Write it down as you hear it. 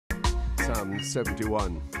Psalm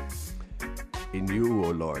 71. In you,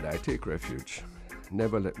 O Lord, I take refuge.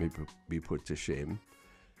 Never let me be put to shame.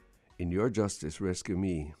 In your justice, rescue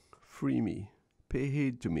me, free me, pay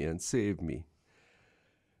heed to me, and save me.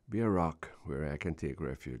 Be a rock where I can take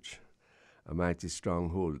refuge, a mighty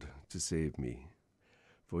stronghold to save me.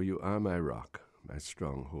 For you are my rock, my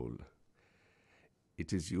stronghold.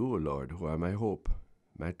 It is you, O Lord, who are my hope,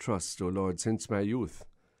 my trust, O Lord, since my youth.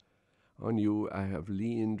 On you I have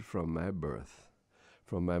leaned from my birth.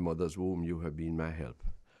 From my mother's womb you have been my help.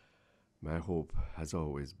 My hope has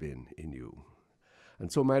always been in you.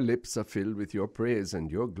 And so my lips are filled with your praise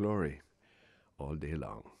and your glory all day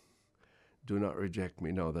long. Do not reject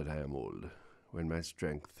me now that I am old. When my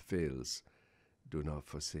strength fails, do not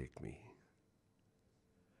forsake me.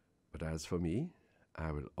 But as for me,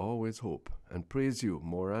 I will always hope and praise you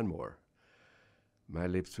more and more. My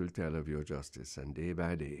lips will tell of your justice, and day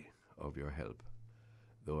by day of your help,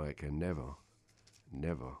 though I can never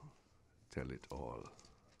tell it all.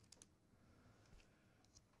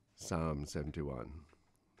 Psalm 71.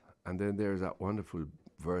 And then there's that wonderful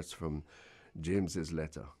verse from James's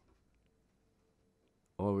letter.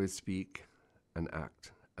 Always speak and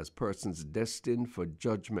act as persons destined for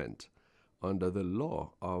judgment under the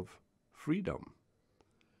law of freedom.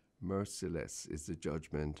 Merciless is the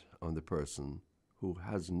judgment on the person who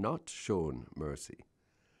has not shown mercy,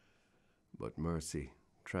 but mercy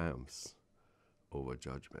triumphs over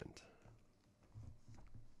judgment.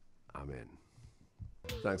 Amen.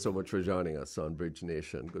 Thanks so much for joining us on Bridge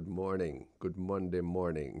Nation. Good morning, good Monday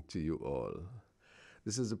morning to you all.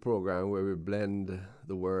 This is a program where we blend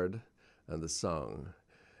the word and the song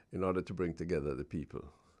in order to bring together the people,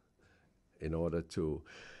 in order to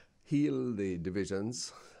heal the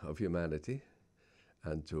divisions of humanity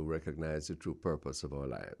and to recognize the true purpose of our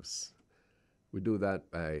lives. We do that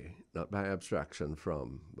not by abstraction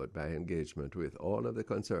from, but by engagement with all of the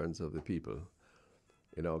concerns of the people,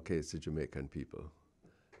 in our case, the Jamaican people,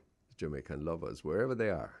 the Jamaican lovers, wherever they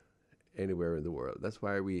are, anywhere in the world. That's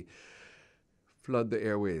why we flood the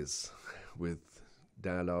airways with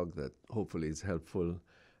dialogue that hopefully is helpful,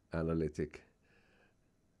 analytic,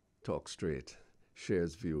 talk straight,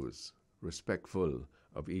 shares views, respectful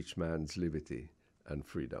of each man's liberty and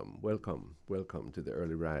freedom. Welcome to the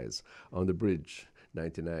early rise on the Bridge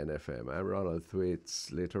 99 FM. I'm Ronald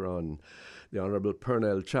Thwaites. Later on, the Honorable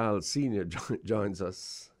Pearnel Charles Sr. joins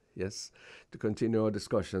us, yes, to continue our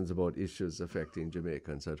discussions about issues affecting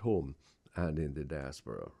Jamaicans at home and in the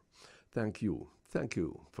diaspora. Thank you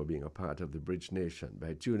for being a part of the Bridge Nation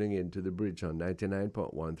by tuning in to the Bridge on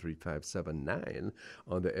 99.13579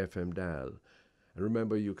 on the FM dial. And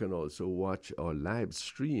remember, you can also watch our live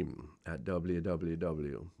stream at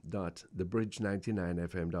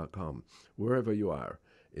www.thebridge99fm.com, wherever you are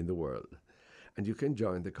in the world. And you can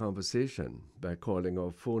join the conversation by calling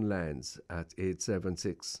our phone lines at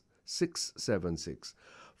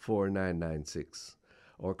 876-676-4996,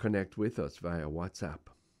 or connect with us via WhatsApp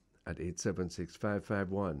at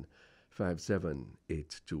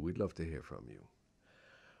 876-551-5782. We'd love to hear from you.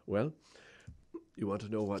 Well, you want to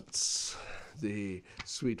know what's the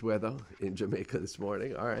sweet weather in Jamaica this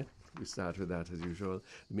morning? All right, we start with that as usual.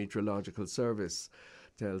 The Meteorological Service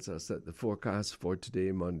tells us that the forecast for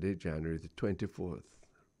today, Monday, January the 24th.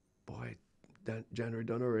 Boy, January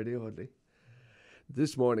done already, oddly.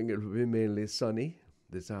 This morning it will be mainly sunny.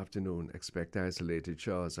 This afternoon, expect isolated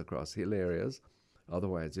showers across hill areas.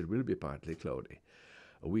 Otherwise, it will be partly cloudy.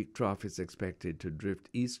 A weak trough is expected to drift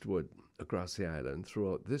eastward across the island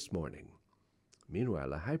throughout this morning.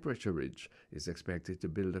 Meanwhile, a high-pressure ridge is expected to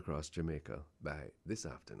build across Jamaica by this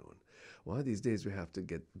afternoon. One of these days we have to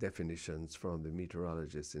get definitions from the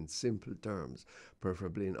meteorologists in simple terms,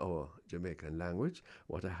 preferably in our Jamaican language,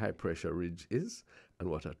 what a high-pressure ridge is and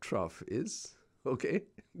what a trough is. Okay?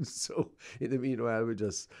 So in the meanwhile, we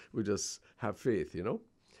just have faith,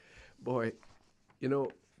 Boy,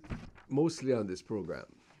 mostly on this program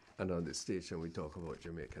and on this station we talk about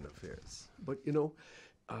Jamaican affairs. But,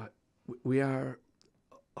 we are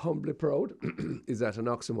humbly proud. Is that an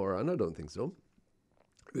oxymoron? I don't think so.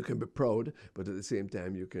 You can be proud, but at the same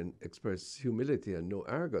time you can express humility and no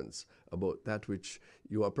arrogance about that which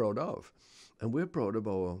you are proud of. And we're proud of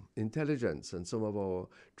our intelligence and some of our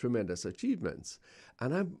tremendous achievements.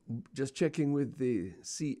 And I'm just checking with the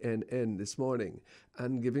CNN this morning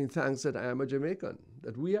and giving thanks that I am a Jamaican,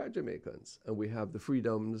 that we are Jamaicans, and we have the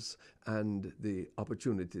freedoms and the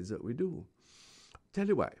opportunities that we do. Tell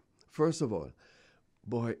you why. First of all,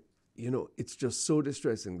 boy, it's just so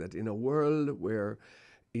distressing that in a world where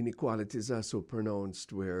inequalities are so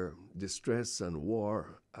pronounced, where distress and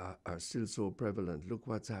war are still so prevalent. Look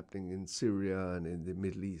what's happening in Syria and in the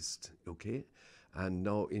Middle East, okay? And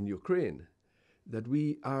now in Ukraine, that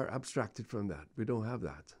we are abstracted from that. We don't have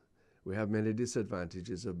that. We have many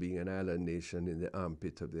disadvantages of being an island nation in the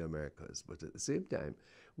armpit of the Americas, but at the same time,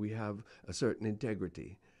 we have a certain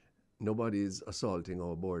integrity. Nobody is assaulting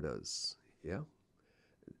our borders, yeah?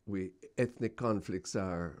 Ethnic conflicts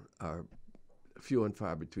are few and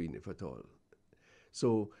far between, if at all.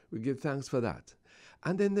 So we give thanks for that.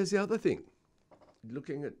 And then there's the other thing.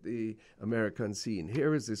 Looking at the American scene,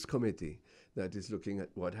 here is this committee that is looking at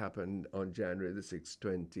what happened on January the 6th,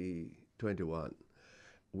 2021,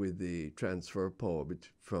 with the transfer of power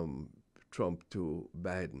from Trump to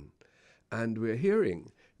Biden. And we're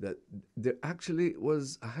hearing that there actually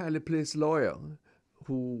was a highly placed lawyer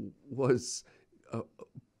who was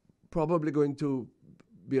probably going to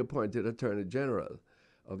be appointed Attorney General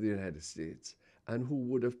of the United States, and who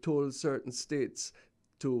would have told certain states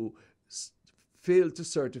to fail to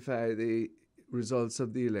certify the results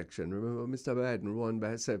of the election. Remember, Mr. Biden won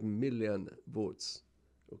by 7 million votes,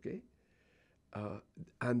 okay?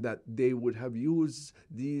 And that they would have used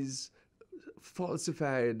these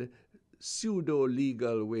falsified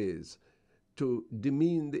pseudo-legal ways to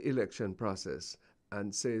demean the election process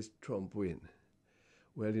and say Trump win.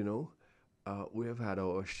 Well, you know, we have had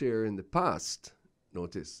our share in the past,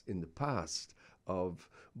 notice, in the past, of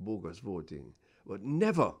bogus voting. But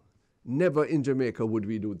never in Jamaica would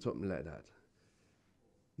we do something like that.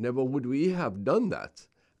 Never would we have done that.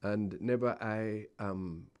 And never, I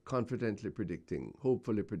am confidently predicting,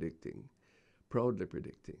 hopefully predicting, proudly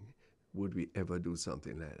predicting, would we ever do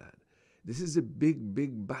something like that. This is a big,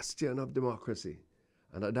 big bastion of democracy.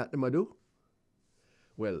 And that them do?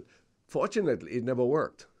 Well, fortunately, it never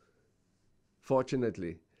worked.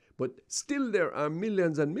 Fortunately. But still there are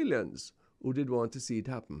millions and millions who did want to see it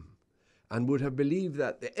happen and would have believed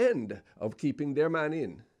that the end of keeping their man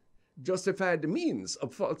in justified the means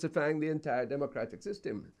of falsifying the entire democratic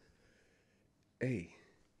system. Hey,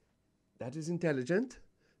 that is intelligent.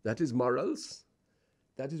 That is morals.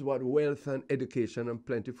 That is what wealth and education and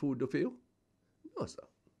plenty food do for you? No, sir.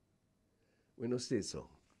 We don't say so.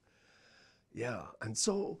 Yeah, and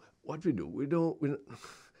so what we do, we don't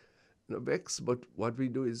vex, but what we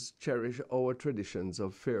do is cherish our traditions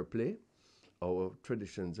of fair play, our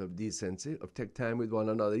traditions of decency, of take time with one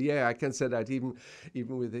another. Yeah, I can say that even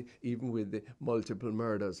with the multiple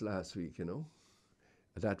murders last week, you know,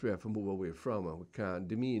 that we have to move away from, and we can't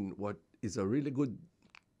demean what is a really good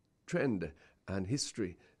trend and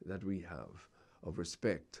history that we have of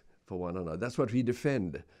respect for one another. That's what we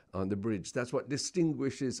defend on the bridge. That's what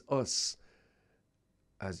distinguishes us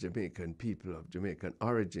as Jamaican people of Jamaican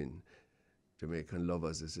origin. Jamaican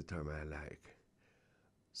lovers is the term I like.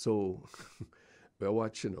 So we're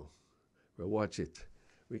watching, we'll watch it.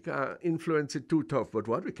 We can't influence it too tough, but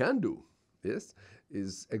what we can do, yes,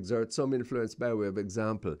 is exert some influence by way of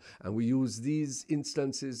example. And we use these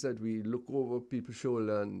instances that we look over people's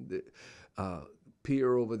shoulder and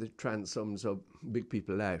peer over the transoms of big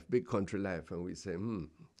people life, big country life, and we say,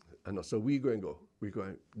 and so we're going to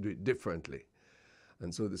do it differently.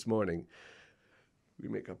 And so this morning, we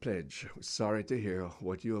make a pledge. Sorry to hear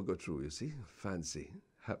what you go through, you see. Fancy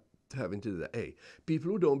having to do that. Hey,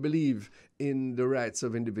 people who don't believe in the rights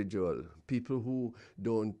of individual, people who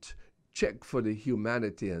don't check for the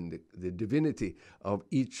humanity and the divinity of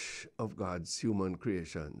each of God's human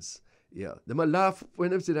creations. Yeah, they might laugh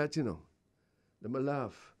when they see that, you know. They might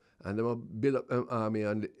laugh, and they might build up an army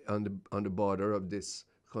on the border of this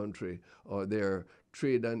country, or their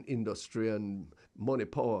trade and industry and money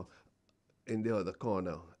power in the other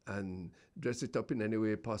corner, and dress it up in any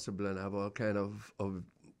way possible and have all kind of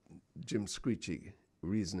Jim Screechy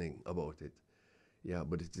reasoning about it. Yeah,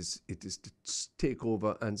 but it is to take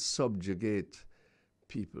over and subjugate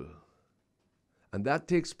people. And that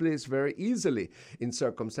takes place very easily in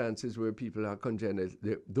circumstances where people are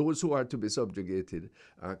congenital. Those who are to be subjugated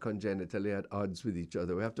are congenitally at odds with each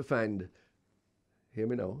other. We have to find, hear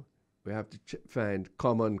me now, we have to find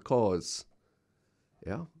common cause.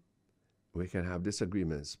 Yeah? We can have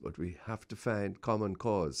disagreements, but we have to find common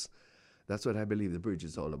cause. That's what I believe the bridge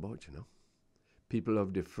is all about, you know. People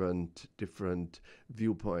of different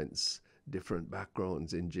viewpoints, different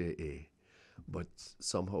backgrounds in JA. But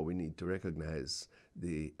somehow we need to recognize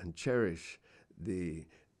and cherish the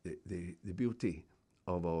beauty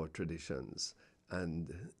of our traditions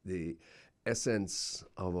and the essence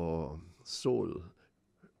of our soul,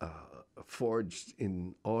 forged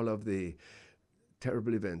in all of the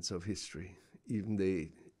terrible events of history, even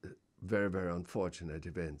the very, very unfortunate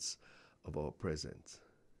events of our present.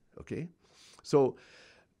 Okay? So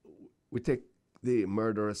we take the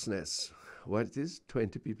murderousness. What it is?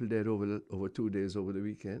 20 people dead over 2 days over the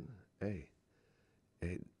weekend. Hey,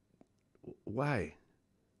 why?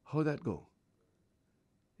 How that go?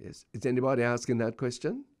 Yes. Is anybody asking that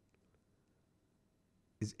question?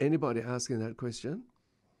 Is anybody asking that question?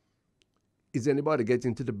 Is anybody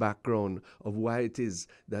getting to the background of why it is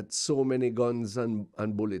that so many guns and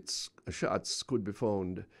bullets, shots could be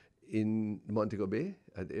found in Montego Bay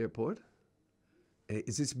at the airport?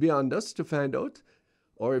 Is this beyond us to find out?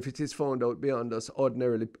 Or if it is found out beyond us,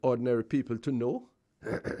 ordinary people to know?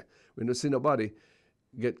 We don't see nobody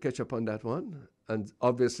catch up on that one. And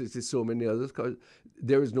obviously it is so many others because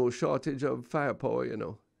there is no shortage of firepower, you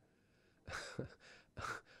know.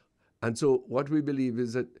 And so what we believe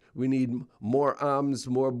is that we need more arms,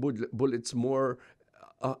 more bullets, more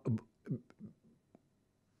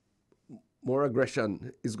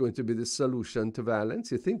aggression is going to be the solution to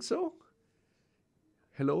violence. You think so?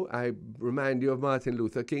 Hello, I remind you of Martin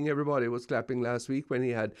Luther King. Everybody was clapping last week when we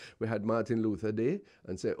had Martin Luther Day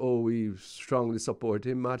and say, oh, we strongly support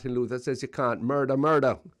him. Martin Luther says you can't murder.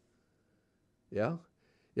 Yeah?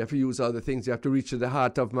 You have to use other things. You have to reach to the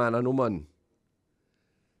heart of man and woman.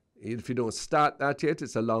 If you don't start that yet,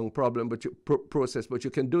 it's a long problem, but process, but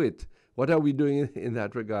you can do it. What are we doing in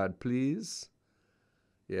that regard, please?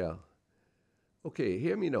 Yeah. Okay,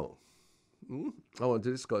 hear me now. I want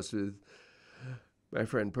to discuss with my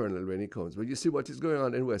friend Pearnel when he comes. But you see what is going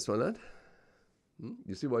on in Westmoreland?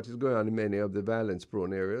 You see what is going on in many of the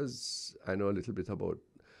violence-prone areas. I know a little bit about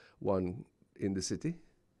one in the city,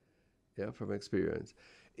 yeah, from experience.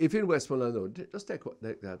 If in Westmoreland, though, just take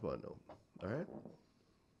that one now, all right?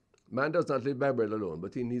 Man does not live by bread alone,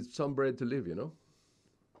 but he needs some bread to live, you know?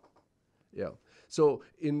 Yeah. So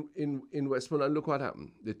in Westmoreland, look what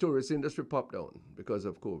happened. The tourist industry popped down because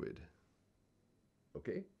of COVID.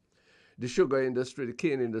 Okay? The sugar industry, the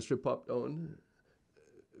cane industry popped down.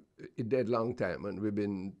 It did long time, and we've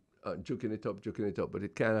been juking it up, but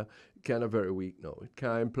it kind of very weak now. It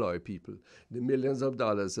can't employ people. The millions of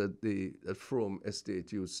dollars that Frome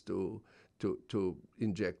estate used to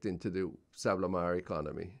inject into the Savlamar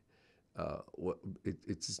economy,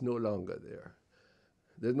 it's no longer there.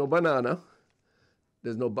 There's no banana.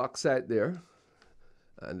 There's no bauxite there.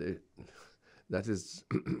 And that is,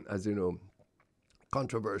 as you know,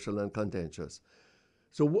 controversial and contentious.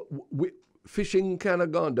 So fishing kind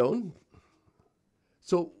of gone down.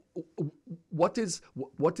 So what is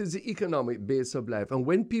the economic base of life? And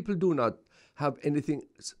when people do not have anything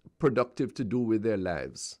productive to do with their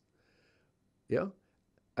lives, yeah,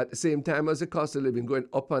 at the same time as the cost of living going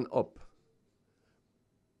up and up,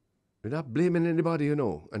 we're not blaming anybody, you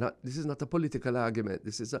know. And this is not a political argument.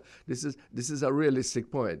 This is a realistic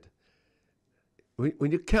point.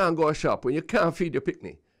 When you can't go shop, when you can't feed your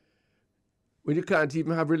picnic, when you can't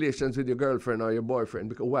even have relations with your girlfriend or your boyfriend,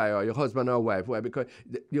 because why? Or your husband or wife, why? Because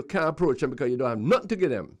you can't approach them because you don't have nothing to give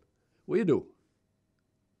them. What you do?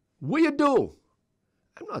 What you do?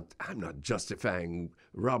 I'm not justifying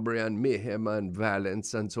robbery and mayhem and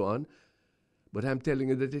violence and so on, but I'm telling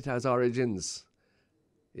you that it has origins.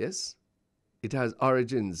 Yes, it has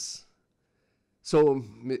origins. So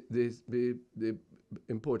the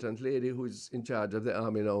important lady who's in charge of the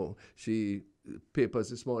army now, she papers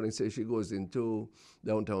this morning say she goes into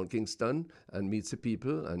downtown Kingston and meets the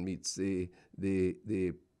people and meets the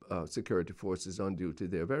security forces on duty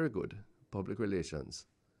there. Very good public relations.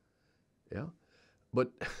 Yeah, but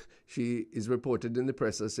she is reported in the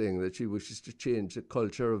press as saying that she wishes to change the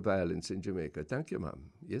culture of violence in Jamaica. Thank you,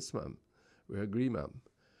 ma'am. Yes, ma'am. We agree, ma'am.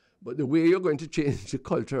 But the way you're going to change the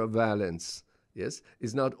culture of violence, yes,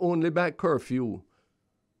 is not only by curfew,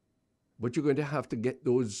 but you're going to have to get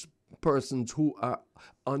those persons who are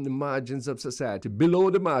on the margins of society,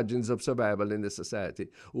 below the margins of survival in the society,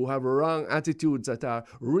 who have wrong attitudes that are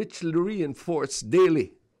richly reinforced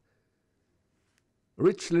daily.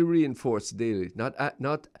 Richly reinforced daily, not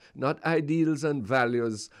ideals and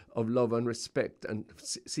values of love and respect and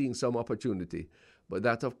seeing some opportunity, but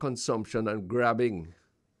that of consumption and grabbing.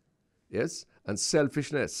 Yes, and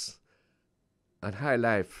selfishness, and high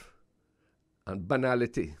life, and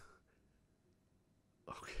banality.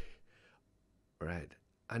 Okay, right.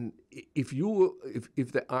 And if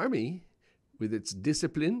the army, with its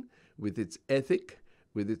discipline, with its ethic,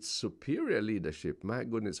 with its superior leadership, my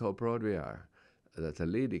goodness, how proud we are that a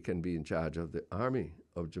lady can be in charge of the army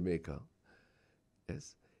of Jamaica.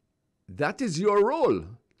 Yes, that is your role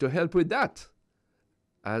to help with that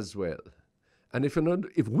as well. And if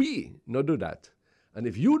we not do that, and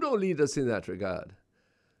if you don't lead us in that regard,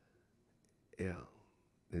 yeah,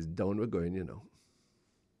 it's down we're going, you know.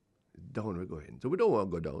 Down we're going. So we don't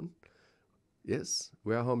want to go down. Yes,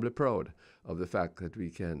 we are humbly proud of the fact that we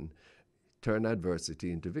can turn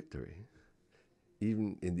adversity into victory,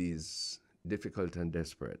 even in these difficult and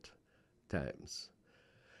desperate times.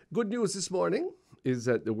 Good news this morning is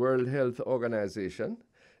that the World Health Organization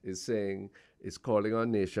is calling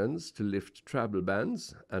on nations to lift travel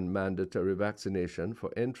bans and mandatory vaccination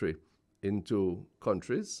for entry into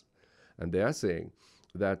countries. And they are saying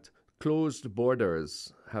that closed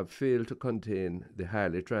borders have failed to contain the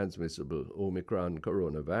highly transmissible Omicron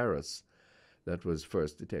coronavirus that was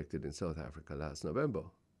first detected in South Africa last November.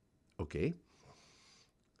 Okay.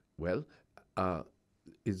 Well,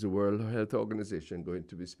 is the World Health Organization going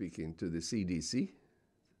to be speaking to the CDC,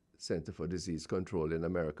 Center for Disease Control in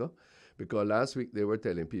America? Because last week they were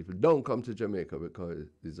telling people, don't come to Jamaica because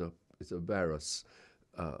it's a virus,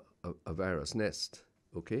 a virus nest,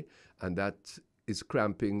 okay? And that is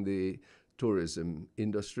cramping the tourism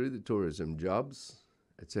industry, the tourism jobs,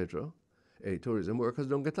 etc. Hey, tourism workers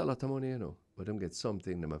don't get a lot of money, but them get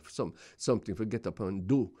something. Them have something to get up and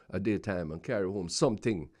do a daytime and carry home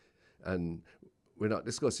something. And we're not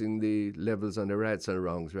discussing the levels and the rights and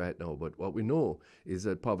wrongs right now, but what we know is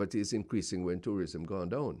that poverty is increasing when tourism gone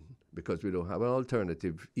down because we don't have an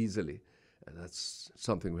alternative easily. And that's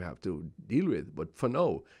something we have to deal with. But for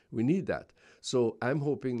now, we need that. So I'm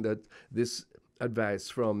hoping that this advice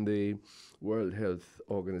from the World Health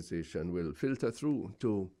Organization will filter through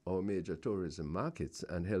to our major tourism markets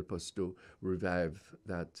and help us to revive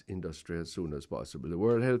that industry as soon as possible. The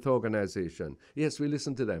World Health Organization, yes, we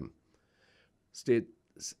listen to them,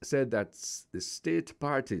 said that the state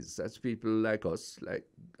parties, that's people like us, like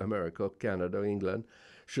America, Canada, England,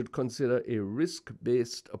 should consider a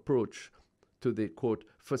risk-based approach to the, quote,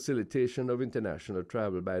 facilitation of international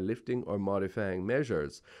travel by lifting or modifying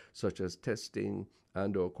measures such as testing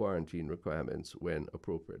and or quarantine requirements when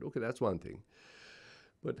appropriate. Okay, that's one thing.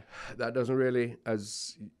 But that doesn't really,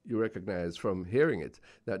 as you recognize from hearing it,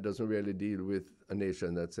 that doesn't really deal with a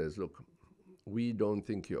nation that says, look, we don't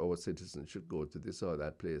think our citizens should go to this or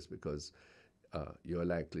that place because you're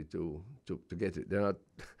likely to get it. They're not,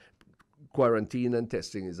 quarantine and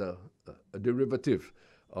testing is a derivative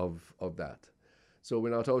of that. So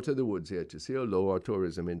we're not out of the woods here to see, although our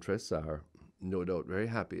tourism interests are no doubt very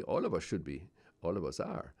happy. All of us should be, all of us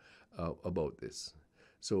are about this.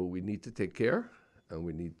 So we need to take care and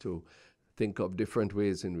we need to think of different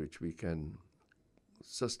ways in which we can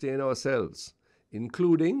sustain ourselves,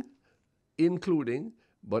 including,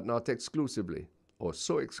 but not exclusively, or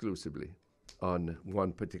so exclusively, on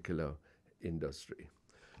one particular industry.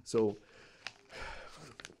 So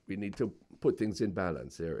we need to put things in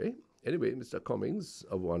balance here, eh? Anyway, Mr. Cummings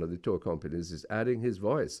of one of the tour companies is adding his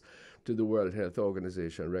voice to the World Health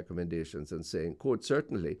Organization recommendations and saying, quote,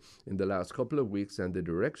 certainly in the last couple of weeks and the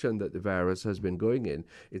direction that the virus has been going in,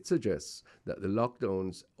 it suggests that the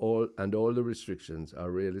lockdowns all the restrictions are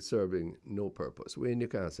really serving no purpose. Wayne, you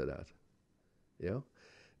can answer that. Yeah?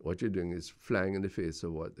 What you're doing is flying in the face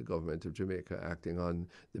of what the government of Jamaica, acting on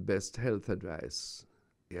the best health advice,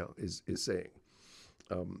 is saying.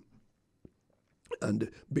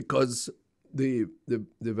 And because the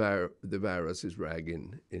virus is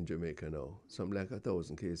ragging in Jamaica now, something like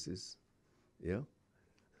 1,000 cases,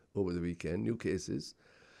 over the weekend, new cases,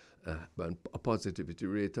 and a positivity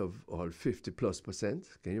rate of all 50+%.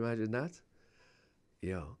 Can you imagine that?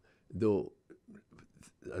 Yeah, though,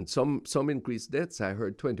 and some increased deaths. I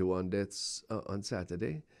heard 21 deaths on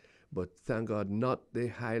Saturday. But thank God, not the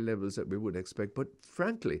high levels that we would expect. But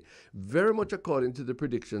frankly, very much according to the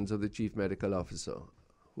predictions of the Chief Medical Officer,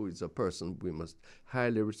 who is a person we must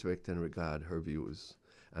highly respect and regard her views,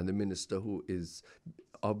 and the minister who is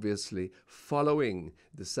obviously following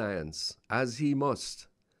the science as he must.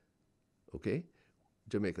 Okay?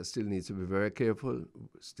 Jamaica still needs to be very careful,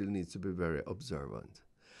 still needs to be very observant.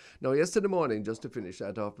 Now, yesterday morning, just to finish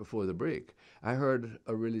that off before the break, I heard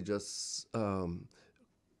a religious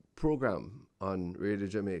program on Radio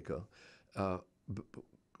Jamaica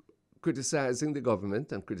criticizing the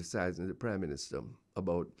government and criticizing the Prime Minister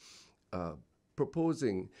about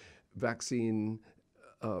proposing vaccine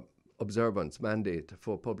observance mandate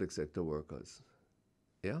for public sector workers.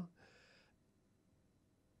 Yeah?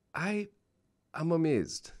 I am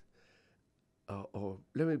amazed. Or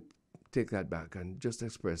let me take that back and just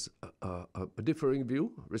express a differing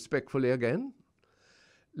view, respectfully again.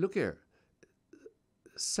 Look here.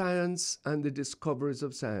 Science and the discoveries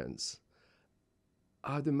of science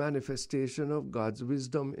are the manifestation of God's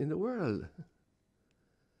wisdom in the world.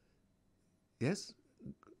 Yes?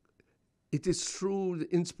 It is through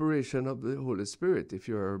the inspiration of the Holy Spirit, if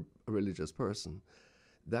you're a religious person,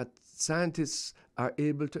 that scientists are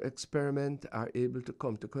able to experiment, are able to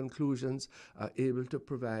come to conclusions, are able to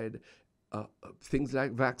provide things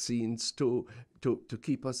like vaccines to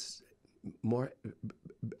keep us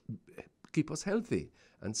keep us healthy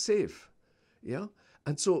and safe. Yeah?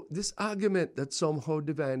 And so this argument that somehow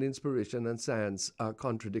divine inspiration and science are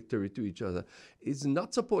contradictory to each other is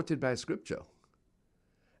not supported by Scripture.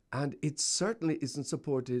 And it certainly isn't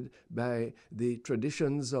supported by the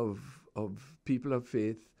traditions of people of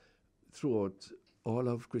faith throughout all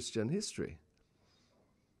of Christian history,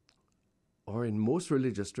 or in most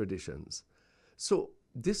religious traditions. So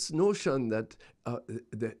this notion that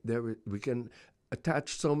we can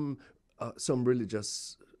attach some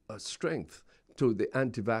religious strength to the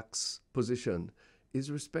anti-vax position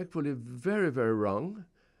is respectfully very, very wrong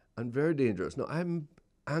and very dangerous. Now, I'm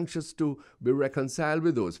anxious to be reconciled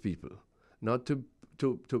with those people, not to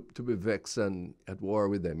be vexed and at war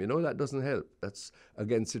with them. You know, that doesn't help. That's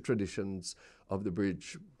against the traditions of the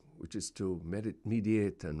bridge, which is to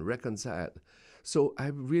mediate and reconcile. So I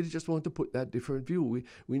really just want to put that different view.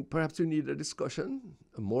 Perhaps we need a discussion,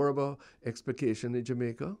 more of a explication in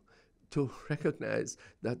Jamaica, to recognize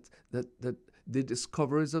that the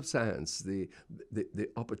discoveries of science, the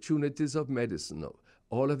opportunities of medicine,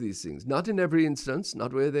 all of these things, not in every instance,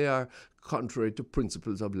 not where they are contrary to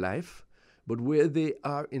principles of life, but where they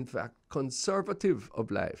are in fact conservative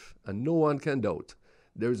of life, and no one can doubt.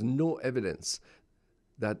 There is no evidence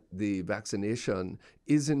that the vaccination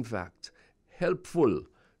is in fact helpful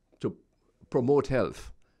to promote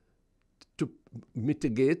health, to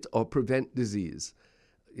mitigate or prevent disease.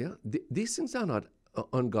 Yeah, these things are not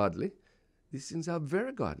ungodly. These things are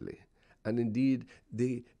very godly. And indeed,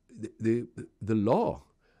 the law,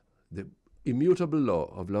 the immutable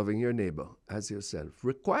law of loving your neighbor as yourself,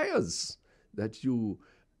 requires that you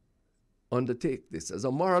undertake this as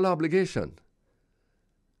a moral obligation.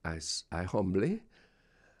 I humbly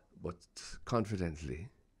but confidently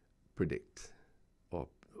predict or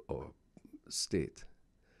state.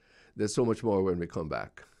 There's so much more when we come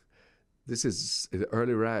back. This is the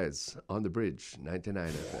Early Rise on the Bridge, 99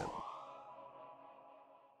 FM.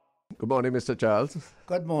 Good morning, Mr. Charles.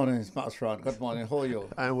 Good morning, Pastor. Good morning. How are you?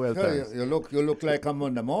 I'm well, thanks. You look like I'm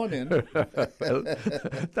on the morning. Well,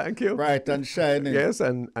 thank you. Bright and shining. Yes,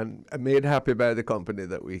 and made happy by the company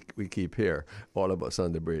that we keep here, all of us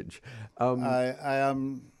on the bridge. I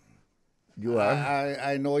am. You are?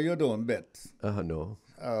 I know you don't bet. No.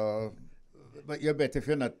 But you bet if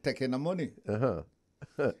you're not taking the money.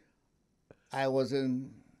 I was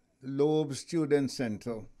in Loeb Student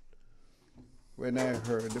Center when I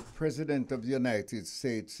heard the President of the United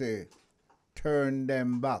States say, turn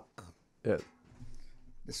them back. Yeah.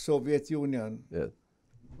 The Soviet Union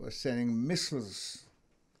was sending missiles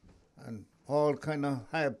and all kind of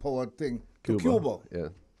high-powered thing to Cuba. Yeah.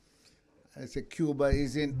 I said, Cuba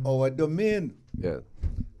is in our domain. Yeah.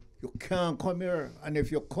 You can't come here. And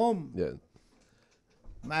if you come,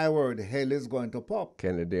 my word, hell is going to pop.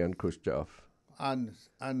 Kennedy and Khrushchev.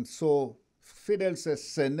 And so Fidel says,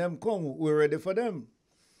 send them, come, we're ready for them.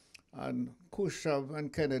 And Khrushchev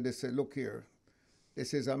and Kennedy said, look here,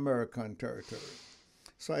 this is American territory.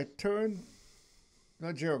 So I turned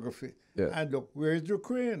the geography and look, where is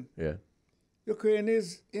Ukraine? Yeah. Ukraine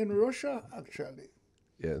is in Russia, actually.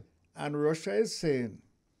 Yeah. And Russia is saying,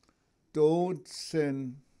 don't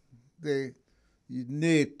send the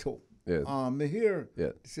NATO army here.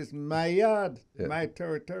 Yeah. This is my yard, my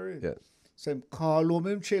territory. Yeah. So call home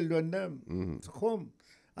him children them to come.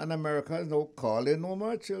 And America is now calling home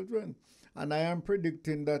our children. And I am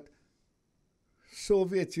predicting that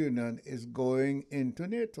Soviet Union is going into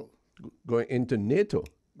NATO. Going into NATO?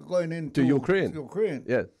 Going into Ukraine? Ukraine.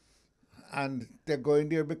 Yeah. And they're going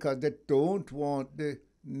there because they don't want the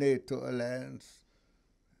NATO alliance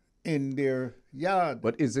in their yard.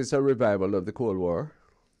 But is this a revival of the Cold War?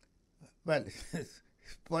 Well,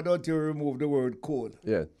 why don't you remove the word cold?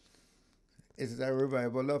 Yeah. It's a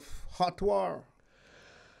revival of hot war.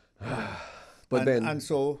 And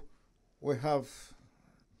so we have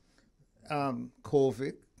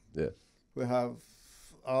COVID. Yeah. We have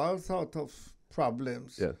all sorts of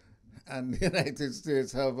problems. Yeah. And the United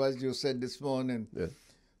States have, as you said this morning,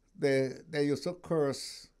 they used to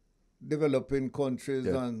curse developing countries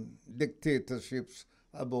and dictatorships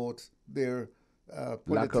about their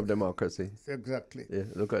lack of democracy. Exactly. Yeah,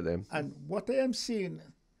 look at them. And what I am seeing,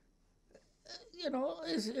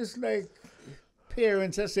 is like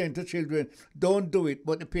parents are saying to children, don't do it,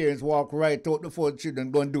 but the parents walk right out before the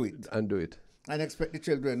children go and do it. And do it. And expect the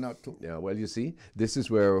children not to. Yeah, well, you see, this is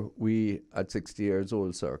where we, at 60 years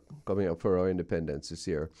old, sir, coming up for our independence this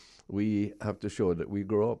year, we have to show that we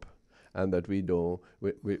grow up and that we're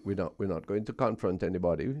not going to confront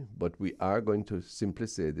anybody, but we are going to simply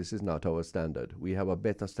say this is not our standard. We have a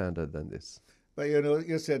better standard than this. But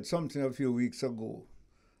you said something a few weeks ago,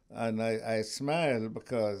 and I smiled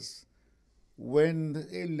because when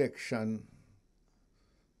the election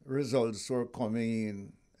results were coming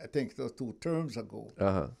in, I think it was 2 terms ago,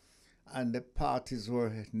 and the parties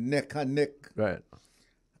were neck and neck. Right.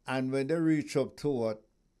 And when they reach up to what,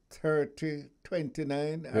 30,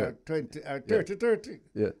 29, or 20, or 30, 30.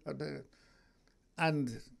 Yeah.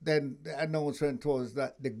 And then the announcement was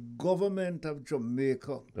that the government of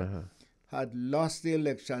Jamaica had lost the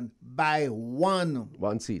election by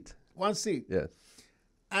one seat. 1 seat. Yes.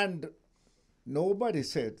 And nobody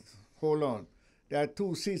said, hold on, there are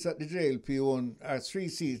 2 seats at the JLP, or 3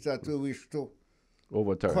 seats that we wish to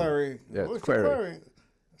overturn. Query.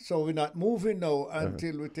 So we're not moving now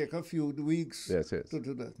until we take a few weeks to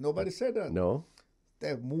do that. Nobody said that. No.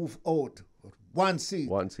 They moved out 1 seat.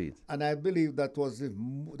 1 seat. And I believe that was the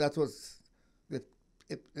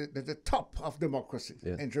top of democracy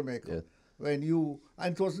in Jamaica. Yeah. And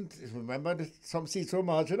it wasn't, remember that some seats were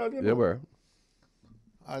marginal, They were.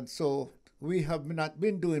 And so we have not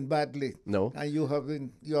been doing badly. No. And you have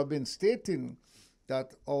been stating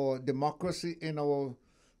that our democracy in our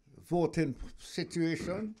voting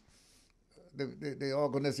situation, the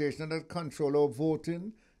organization that control our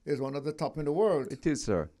voting, is one of the top in the world. It is,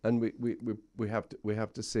 sir, and we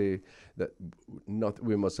have to say that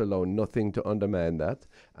we must allow nothing to undermine that,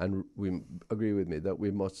 and we agree with me that we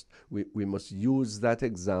must use that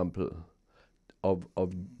example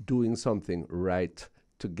of doing something right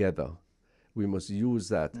together. We must use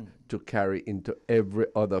that to carry into every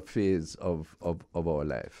other phase of our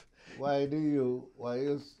life. Why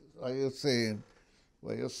are you saying?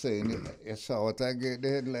 What you're saying, you saw what I get the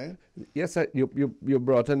headline? Yes, you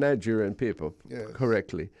brought a Nigerian paper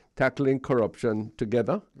correctly. Tackling corruption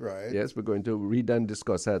together. Right. Yes, we're going to read and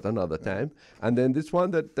discuss that another time. And then this one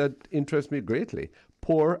that interests me greatly.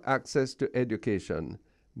 Poor access to education,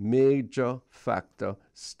 major factor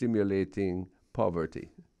stimulating poverty.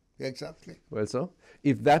 Exactly. Well, so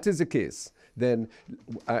if that is the case, then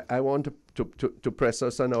I want to press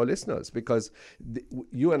us on our listeners, because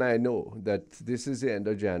you and I know that this is the end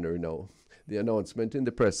of January now. The announcement in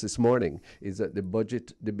the press this morning is that the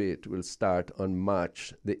budget debate will start on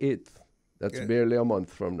March the 8th. That's barely a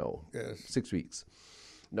month from now. Yes. 6 weeks.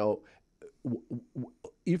 Now,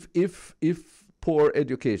 if poor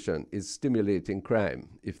education is stimulating crime,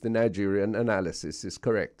 if the Nigerian analysis is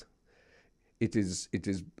correct, it is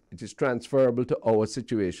transferable to our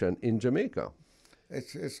situation in Jamaica.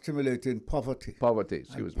 It's stimulating poverty. Poverty,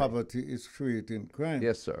 excuse me. Poverty is creating crime.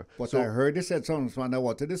 Yes, sir. But so, I heard you said something, and I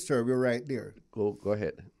want to disturb you right there. Go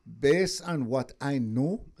ahead. Based on what I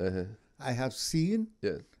know, I have seen,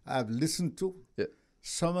 I have listened to,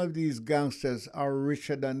 some of these gangsters are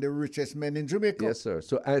richer than the richest men in Jamaica. Yes, sir.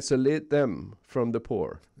 So isolate them from the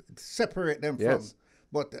poor. Separate them from.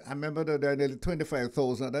 But I remember that there are nearly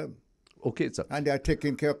 25,000 of them. Okay, sir. And they are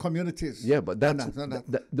taking care of communities. Yeah, but that's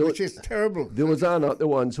which is terrible. Those are not the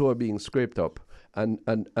ones who are being scraped up and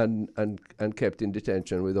kept in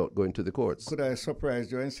detention without going to the courts. Could I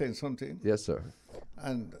surprise you and saying something? Yes, sir.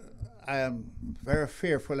 And I am very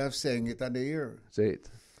fearful of saying it on the air. Say it.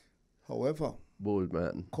 However, bold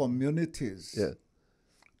man. Communities.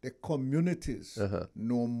 The communities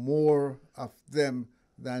know more of them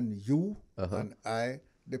than you and I,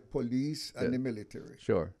 the police and the military.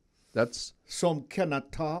 Sure. Some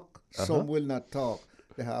cannot talk, some will not talk.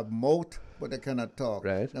 They have mouth, but they cannot talk.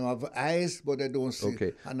 Right. They have eyes, but they don't see.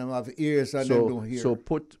 Okay. And they have ears, and they don't hear. So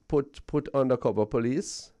put undercover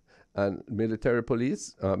police and military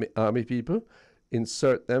police, army people,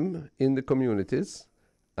 insert them in the communities,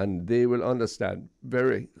 and they will understand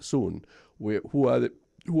very soon who are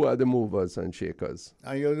the movers and shakers.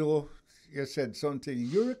 And you said something.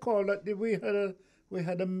 You recall that we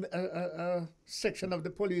had a section of the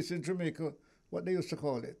police in Jamaica, what they used to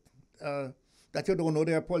call it, that you don't know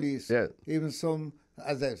they're police. Yeah. Even some,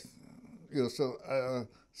 as I used to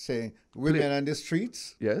say, women on the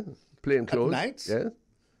streets. Yeah, plain clothes. At nights. Yeah.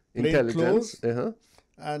 Intelligence. Clothes.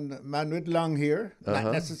 And man with long hair,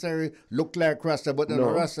 not necessarily look like Rasta, but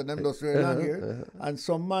no Rasta, them just wear long hair. And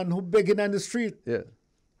some man who begging on the street. Yeah.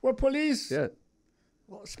 Were police. Yeah.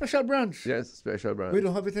 Special branch. Yes, special branch. We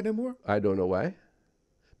don't have it anymore. I don't know why.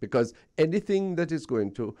 Because anything that is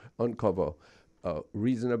going to uncover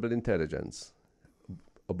reasonable intelligence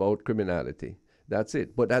about criminality, that's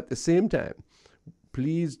it. But at the same time,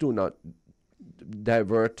 please do not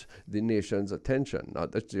divert the nation's attention,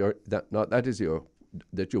 that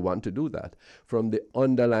you want to do that, from the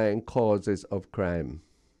underlying causes of crime.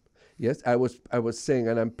 Yes, I was saying,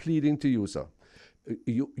 and I'm pleading to you, sir.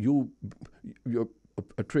 You're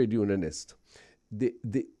a trade unionist.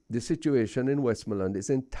 The situation in Westmoreland is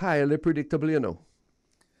entirely predictable, you know.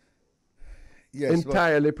 Yes,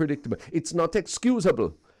 entirely predictable. It's not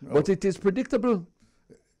excusable, but it is predictable.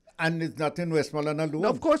 And it's not in Westmoreland alone. No,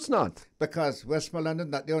 of course not. Because Westmoreland is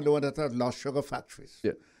not the only one that has lost sugar factories.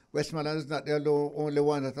 Yeah. Westmoreland is not the only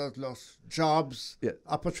one that has lost jobs,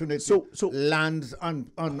 opportunities, lands,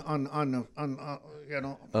 you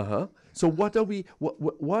know. So what are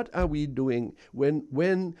we doing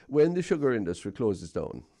when the sugar industry closes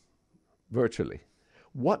down, virtually?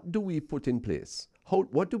 What do we put in place?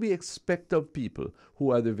 What do we expect of people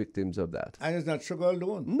who are the victims of that? And it's not sugar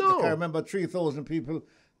alone. No. I remember 3,000 people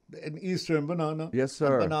in Eastern Banana. Yes,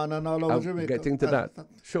 sir. And banana and all over Jamaica. Getting to that.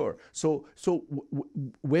 Sure. So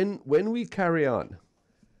when we carry on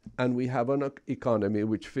and we have an economy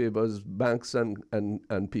which favors banks and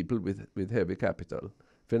people with heavy capital,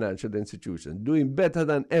 financial institutions, doing better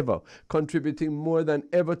than ever, contributing more than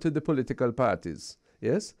ever to the political parties,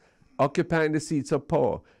 yes, occupying the seats of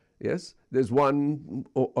power, yes, there's one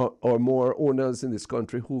or more owners in this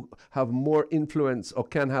country who have more influence or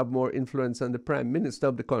can have more influence than the prime minister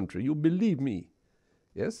of the country. You believe me,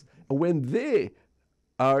 yes? And when they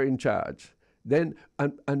are in charge, then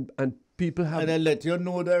and people have... And I let you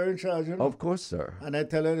know they're in charge, you know? Of course, sir. And I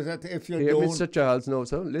tell you that if you Here, don't... Mr. Charles, no,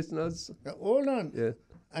 sir. Listeners... Hold on. Yeah.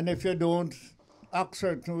 And if you don't act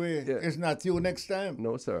certain way, it's not you next time.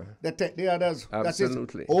 No, sir. They take the others.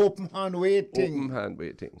 Absolutely. That is open hand waiting. Open hand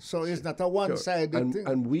waiting. So it's not a one-sided thing.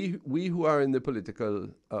 And we who are in the political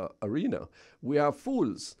arena, we are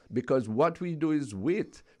fools, because what we do is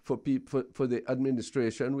wait for the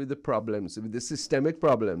administration with the problems, with the systemic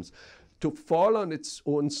problems, to fall on its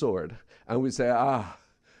own sword. And we say,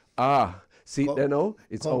 see,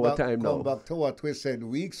 it's our time now. Come back to what we said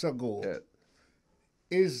weeks ago. Yeah.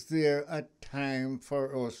 Is there a time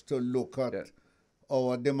for us to look at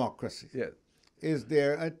our democracy? Yeah. Is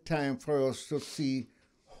there a time for us to see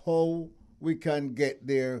how we can get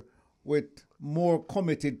there with more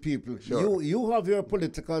committed people? Sure. You have your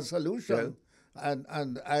political solution,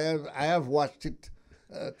 and I have watched it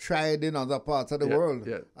tried in other parts of the world.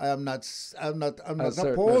 Yeah. I'm not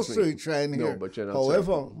opposed to it trying here. But you're not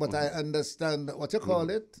however, but I understand what you call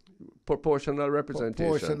it. Proportional representation.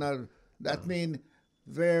 Proportional. That means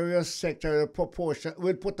various sectors proportion.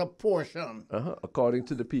 We'll put a portion. According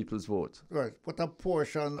to the people's vote. Right. Put a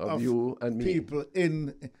portion of you and me. People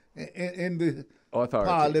in the authority.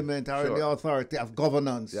 Parliament or in the authority of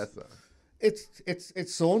governance. Yes, sir.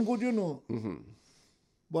 It's sound good, you know. Mm-hmm.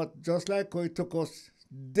 But just like it took us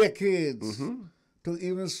decades to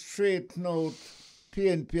even straighten out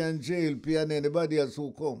PNP and JLP and anybody else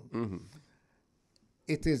who come,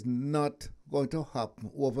 it is not going to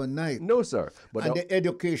happen overnight. No, sir. But the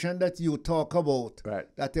education that you talk about,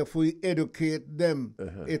 that if we educate them,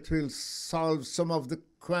 it will solve some of the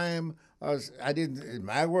crime. I didn't, in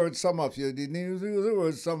my words, some of you didn't use the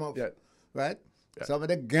word some of, right? Yeah. Some of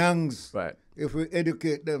the gangs, if we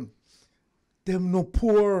educate them no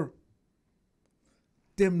poor.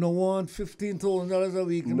 Them no want $15,000 a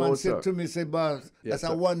week. The man said to me, say, boss, that's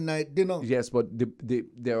a one-night dinner. Yes, but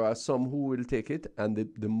there are some who will take it, and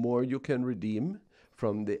the more you can redeem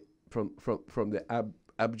from the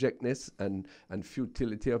abjectness and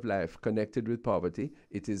futility of life connected with poverty,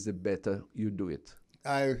 it is the better you do it.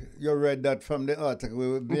 You read that from the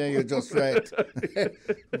article. You're just right.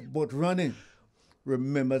 But Ronnie,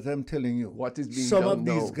 remember that I'm telling you. What is being Some done of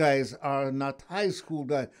these now. guys are not high school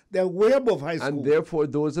guys. They're way above high school. And therefore,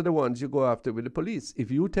 those are the ones you go after with the police.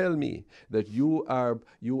 If you tell me that you are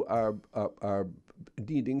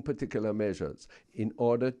needing particular measures in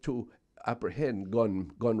order to apprehend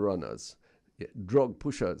gun runners, drug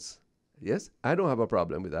pushers, yes, I don't have a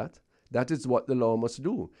problem with that. That is what the law must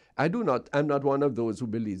do. I'm not one of those who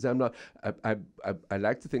believes. I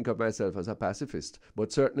like to think of myself as a pacifist,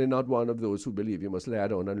 but certainly not one of those who believe you must lie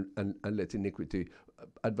down and let iniquity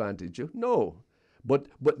advantage you. No. But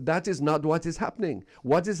that is not what is happening.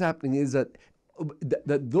 What is happening is that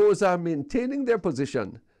those are maintaining their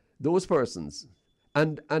position, those persons.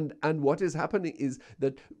 And what is happening is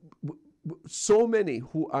that so many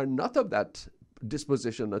who are not of that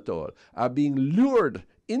disposition at all are being lured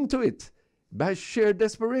into it by sheer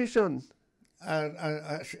desperation.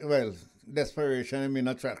 Well, desperation, I mean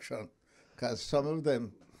attraction, because some of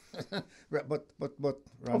them. but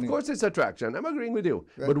Ronnie, of course, it's attraction. I'm agreeing with you.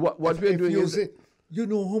 Right. But what we're doing is, you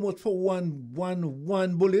know how much for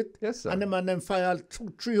one bullet? Yes, sir. And the man then fire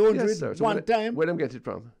 300 yes, sir. So one time. Where them get it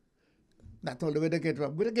from? Not only where they get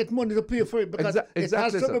from, where they get money to pay for it, because exactly, it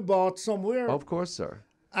has to be bought somewhere. Of course, sir.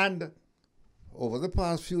 And over the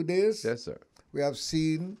past few days, yes, sir, we have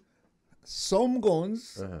seen some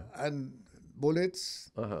guns and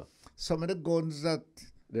bullets. Some of the guns that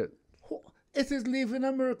it is leaving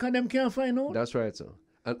America and them can't find out. That's right, sir.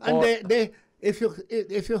 And they if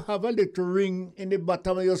you have a little ring in the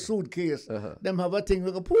bottom of your suitcase, them have a thing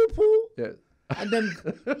like a poo poo. Yes. And then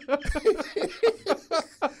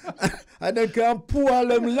and they can pull all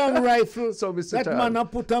them long rifles. So, Mr. That man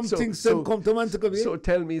have put them things and come to Montego Bay. So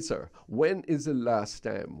tell me, sir, when is the last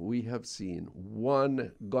time we have seen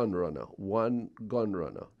one gun runner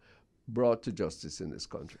brought to justice in this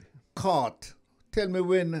country? Caught. Tell me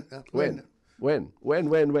when. When?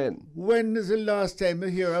 When is the last time you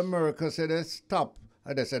hear America say they stop?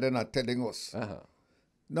 And they say they're not telling us.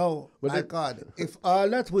 No, my God, if all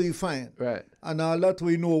that we find, and all that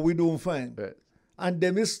we know we don't find, and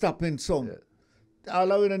them is stopping some, all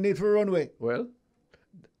of we don't need for runway. Well,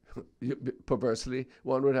 perversely,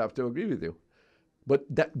 one would have to agree with you. But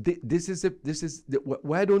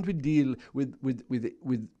why don't we deal with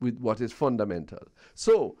what is fundamental?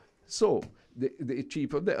 So the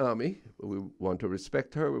chief of the army, we want to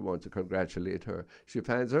respect her, we want to congratulate her. She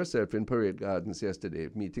finds herself in Parade Gardens yesterday,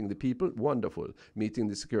 meeting the people, wonderful, meeting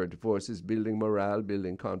the security forces, building morale,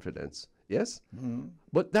 building confidence. Yes? Mm-hmm.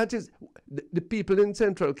 But that is, the people in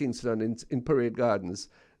Central Kingston, in Parade Gardens,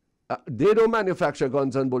 they don't manufacture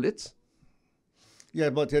guns and bullets. Yeah,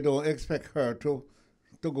 but you don't expect her to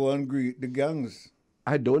go and greet the gangs.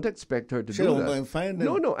 I don't expect her to do that. She don't go and find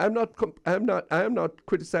them. No, I am not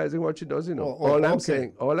criticizing what she does. All I'm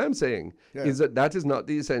saying is that is not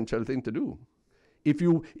the essential thing to do.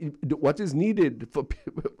 What is needed for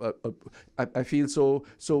people, I feel so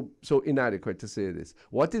inadequate to say this.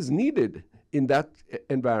 What is needed in that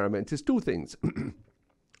environment is two things.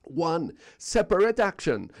 One, separate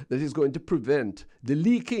action that is going to prevent the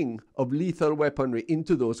leaking of lethal weaponry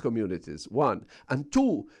into those communities. One, and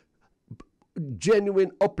two,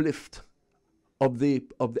 genuine uplift of the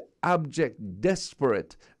abject,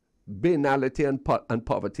 desperate banality and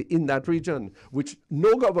poverty in that region, which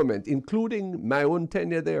no government, including my own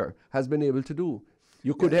tenure there, has been able to do.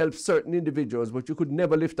 You could help certain individuals, but you could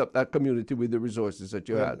never lift up that community with the resources that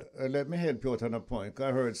you had. Let me help you out on a point.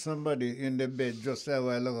 I heard somebody in the bed just a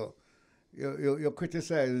while ago. You're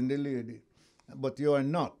criticizing the lady, but you are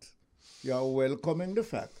not. You are welcoming the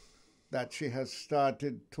fact that she has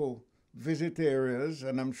started to visit areas,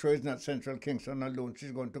 and I'm sure it's not Central Kingston alone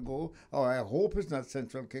she's going to go, or I hope it's not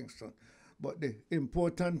Central Kingston. But the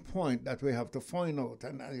important point that we have to find out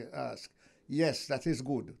and ask, yes, that is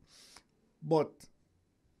good, but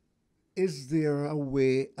is there a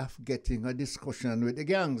way of getting a discussion with the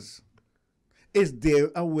gangs? Is there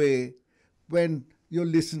a way, when you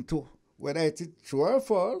listen to whether it is true or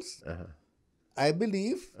false, I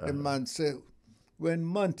believe the man said, when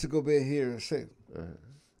Montego Bay here say,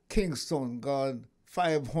 Kingston gone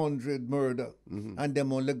 500 murder, and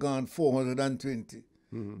them only gone 420.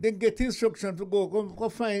 They get instruction to go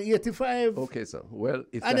find 85. Okay, sir. Well,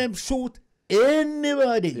 and them shoot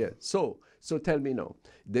anybody. Yeah. So tell me now.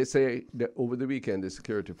 They say that over the weekend, the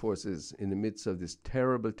security forces, in the midst of this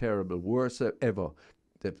terrible, worst ever,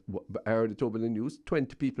 I heard it over the news,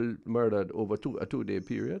 20 people murdered over a two-day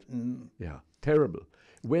period. Yeah, terrible.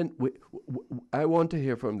 When I want to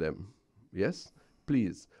hear from them. Yes?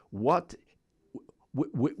 Please,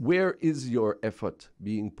 where is your effort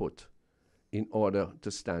being put in order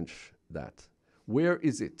to stanch that? Where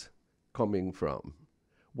is it coming from?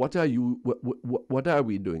 What are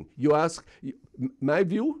we doing? You ask, my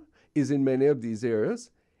view is in many of these areas,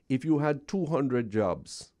 if you had 200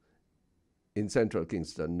 jobs in Central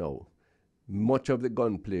Kingston now, much of the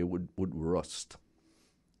gunplay would rust.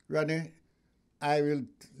 Ronnie, I will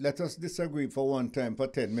let us disagree for one time for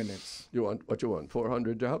 10 minutes. You want what you want?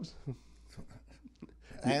 400 jobs?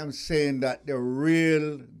 I am saying that the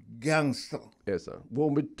real gangster. Yes, sir.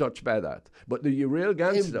 Won't be touched by that. But the real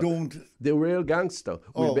gangster. The real gangster.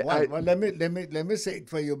 Let me say it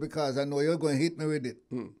for you because I know you're going to hit me with it.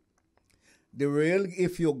 The real,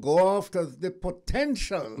 if you go after the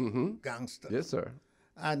potential gangster. Yes, sir.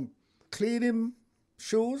 And clean him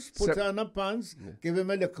shoes, put on a pants, give him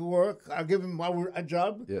a little work, or give him a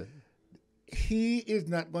job. Yeah. He is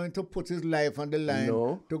not going to put his life on the line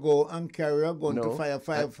to go and carry a gun to fire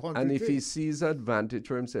 500. And if he sees advantage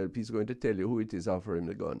for himself, he's going to tell you who it is offering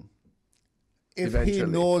the gun. If he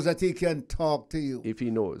knows that he can talk to you. If he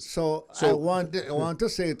knows. So I want to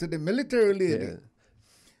say to the military lady,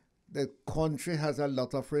 the country has a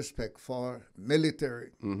lot of respect for military.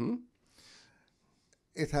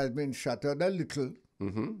 It has been shattered a little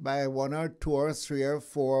by one or two or three or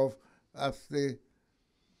four of the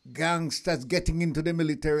gangsters getting into the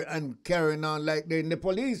military and carrying on like they're in the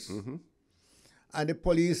police. And the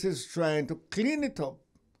police is trying to clean it up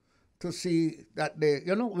to see that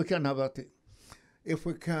we can have a thing. If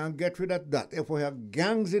we can get rid of that, if we have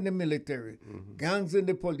gangs in the military, gangs in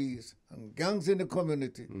the police, and gangs in the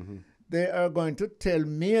community, they are going to tell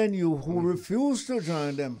me and you who refuse to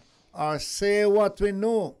join them or say what we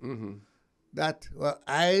know, that our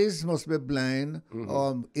eyes must be blind,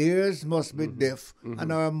 our ears must be deaf,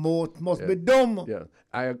 and our mouth must be dumb. Yeah,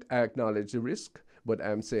 I acknowledge the risk, but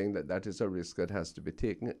I'm saying that that is a risk that has to be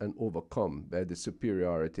taken and overcome by the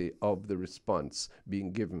superiority of the response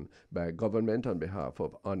being given by government on behalf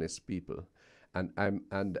of honest people. And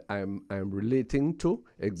I'm relating to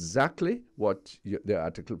exactly what the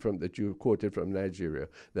article that you quoted from Nigeria,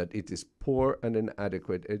 that it is poor and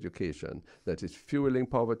inadequate education that is fueling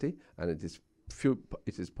poverty, and it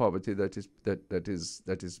is poverty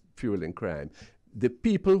that is fueling crime. The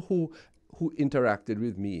people who interacted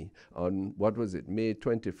with me on, what was it, May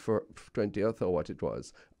 20th or what it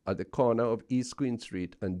was, at the corner of East Queen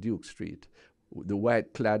Street and Duke Street, the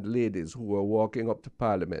white-clad ladies who were walking up to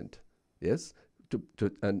Parliament, yes,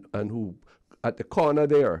 and who, at the corner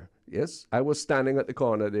there, yes, I was standing at the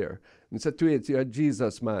corner there. Mr. Thwaites, you're a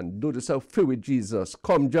Jesus man. Do the self free with Jesus.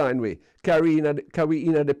 Come join me. Carry in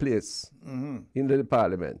the place, in the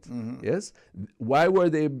Parliament. Yes. Why were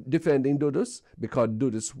they defending Dudus? Because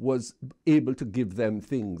Dudus was able to give them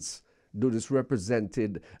things. Dudus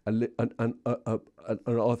represented an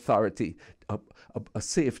authority, a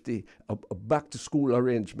safety, a back to school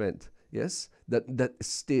arrangement. Yes, that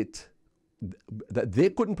state that they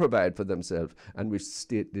couldn't provide for themselves, and which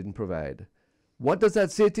state didn't provide. What does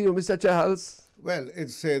that say to you, Mr. Charles? Well, it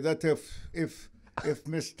says that if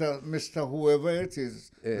Mr. whoever it is,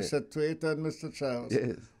 Mr. Thwaites and Mr. Charles,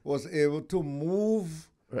 was able to move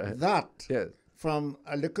that from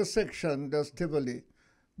a little section, just Tivoli,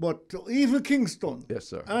 but to even Kingston, yes,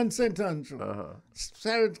 sir, and St. Andrew,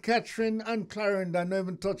 St. Catherine and Clarendon, don't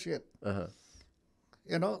even touch it.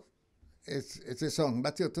 You know, it's a song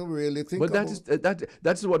that you have to really think about. But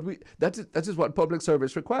that is what public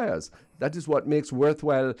service requires. That is what makes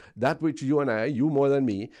worthwhile that which you and I, you more than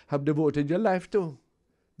me, have devoted your life to.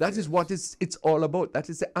 That is what it's all about. That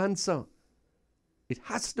is the answer. It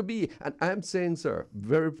has to be. And I'm saying, sir,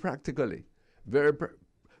 very practically, very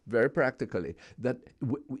practically, that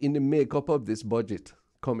in the makeup of this budget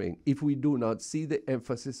coming, if we do not see the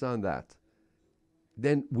emphasis on that,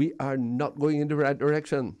 then we are not going in the right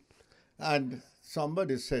direction. And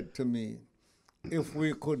somebody said to me, if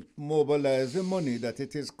we could mobilize the money that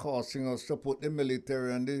it is costing us to put the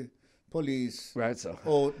military and the police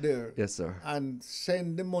out there, yes, sir, and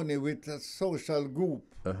send the money with a social group,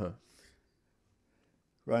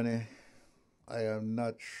 Ronnie, I am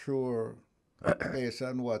not sure, based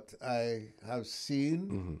on what I have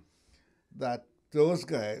seen, that those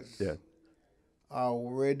guys are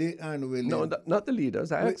ready and willing. No, not the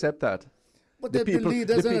leaders. I accept that. But the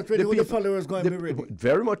leaders are not ready. The followers going to be ready.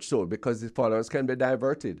 Very much so, because the followers can be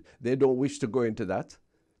diverted. They don't wish to go into that.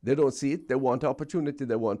 They don't see it. They want opportunity.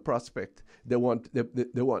 They want prospect. They want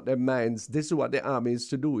their minds. This is what the army is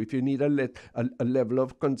to do. If you need a level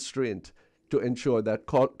of constraint to ensure that,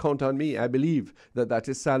 count on me. I believe that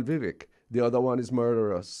is salvific. The other one is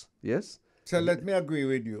murderous. Yes? So let me agree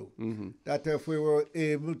with you that if we were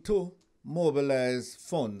able to mobilize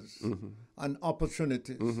funds and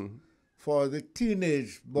opportunities for the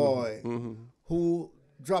teenage boy who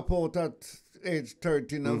drop out at age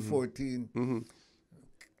 13 and 14,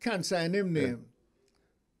 can't sign him name,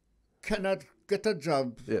 cannot get a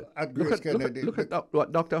job at Grace Kennedy. Look at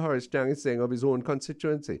what Dr. Horace Chang is saying of his own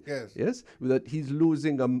constituency. Yes, that he's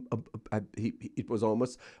losing, it was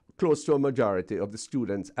almost close to a majority of the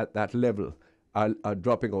students at that level are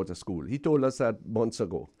dropping out of school. He told us that months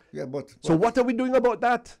ago. Yeah, but so what are we doing about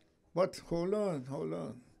that? But hold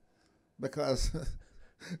on. Because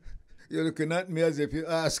you're looking at me as if you're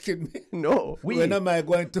asking me. No, when am I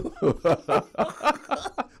going to?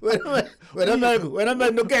 when am I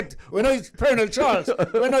to get? When are you, Pearnel Charles?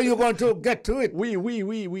 When are you going to get to it? We.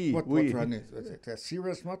 What, Ronnie? It's a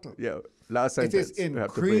serious matter. Yeah. Last sentence. It is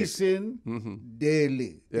increasing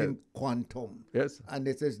daily in quantum. Yes. And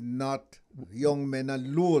it is not young men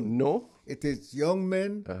alone. No. It is young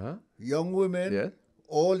men, young women,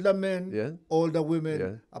 older men, older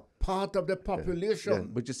women, a part of the population. Yeah.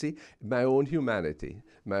 But you see, my own humanity,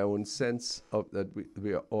 my own sense of that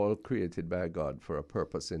we are all created by God for a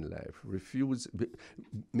purpose in life,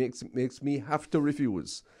 makes me have to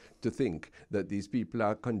refuse to think that these people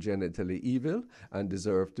are congenitally evil and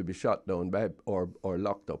deserve to be shot down by or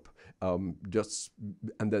locked up,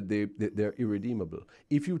 and that they're irredeemable.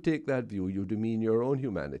 If you take that view, you demean your own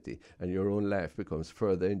humanity, and your own life becomes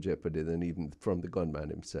further in jeopardy than even from the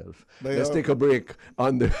gunman himself. Let's take a break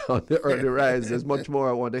on the early rise. There's much more.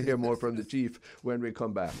 I want to hear more from the chief when we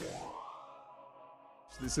come back.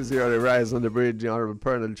 This is the early rise on the bridge. The Honorable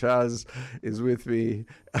Pearnel Charles is with me.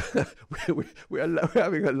 we're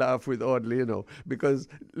having a laugh with Audley, because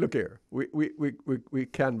look here, we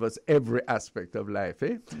canvass every aspect of life,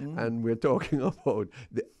 and we're talking about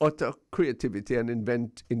the utter creativity and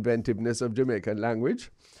inventiveness of Jamaican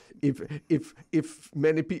language. If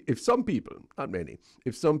some people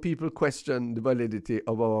question the validity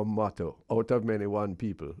of our motto, out of many one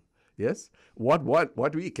people. Yes.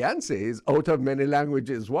 What we can say is, out of many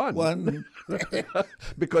languages, one.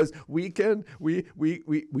 Because we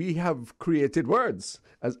have created words,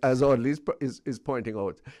 as Audley is pointing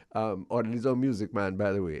out. Audley's a music man,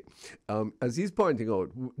 by the way. As he's pointing out,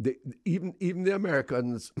 even the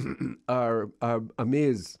Americans are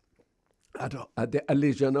amazed at the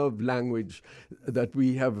elision of language that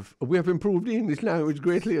we have improved the English language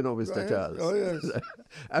greatly, Mr. Right. Charles. Oh, yes.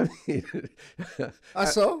 I mean, I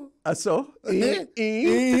saw. As you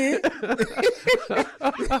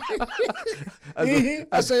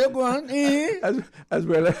go on. As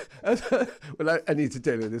well, I need to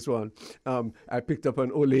tell you this one. I picked up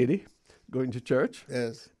an old lady going to church.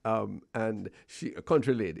 Yes. And she, a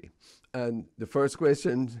country lady, and the first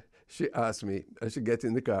question she asked me as she get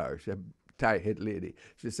in the car, she a tie-head lady.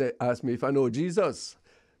 She asked me if I know Jesus.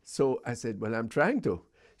 So I said, well, I'm trying to.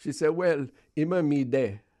 She said, well, him and me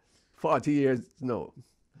there, 40 years, no.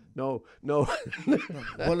 Hold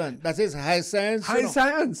on, that is high science. High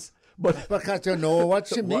science. But because you know what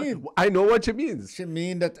she means. I know what she means. She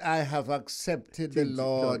means that I have accepted the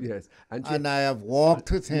Lord. Yes. And I have walked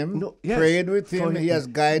with him, prayed with him. He has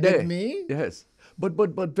guided me. Yes.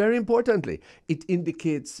 But very importantly, it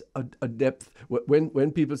indicates a depth.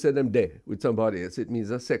 When people say them there with somebody else, it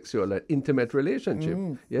means a sexual and intimate relationship.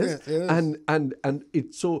 Yes? And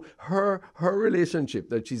it's so her relationship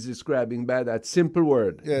that she's describing by that simple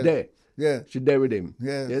word, there. Yeah. She's there with him.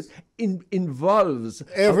 Yes. Involves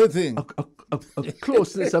everything. A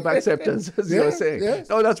closeness of acceptance, as you're saying.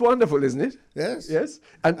 Yes. Oh, that's wonderful, isn't it? Yes. Yes.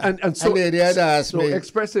 And so, a lady had asked me,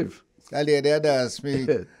 expressive. A lady had asked me,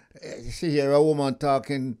 she hear a woman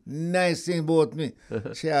talking nice thing about me.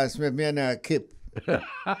 She asked me if me and her Kip. Kip.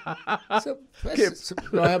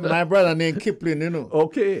 My brother named Kipling,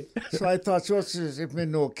 Okay. So I thought she was if me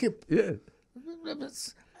know Kip. Yeah.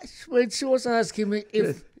 When she was asking me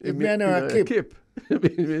if me and her Kip.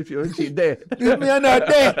 If you and she there. If me and her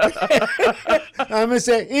there. I'm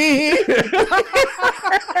say,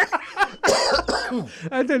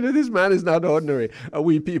 I tell you, this man is not ordinary.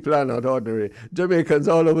 We people are not ordinary. Jamaicans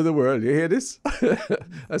all over the world. You hear this?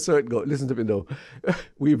 I saw it go. Listen to me now.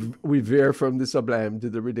 We veer from the sublime to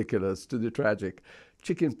the ridiculous to the tragic.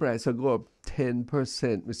 Chicken price will go up 10%,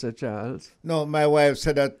 Mr. Charles. No, my wife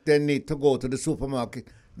said that they need to go to the supermarket,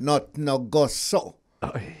 not go so.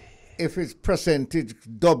 If it's percentage,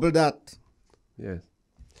 double that. Yes.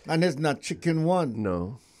 And it's not chicken one.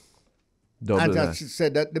 No. And that she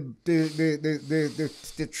said that the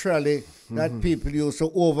trolley that people use to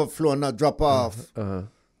overflow, not drop off.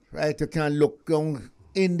 Right? You can't look down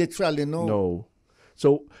in the trolley, no. No.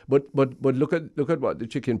 So, but look at what the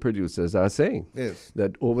chicken producers are saying. Yes.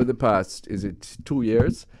 That over the past, is it 2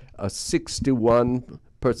 years, a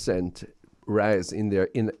 61% rise in their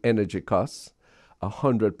energy costs,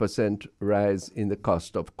 100% rise in the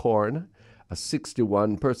cost of corn, a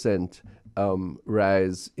 61%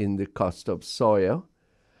 rise in the cost of soya.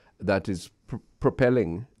 That is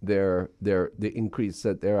propelling the increase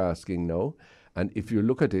that they're asking now. And if you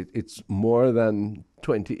look at it, it's more than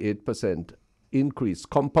 28% increase,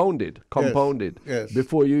 compounded yes.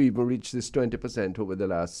 before you even reach this 20% over the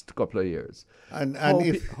last couple of years. And how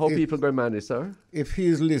if people going to manage, sir? If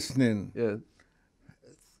he's listening,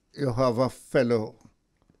 you have a fellow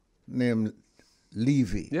named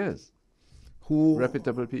Levy. Yes. Who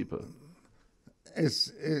reputable people.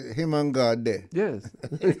 Is him and God there. Yes.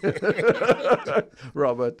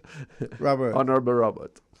 Robert. Honorable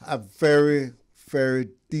Robert. A very, very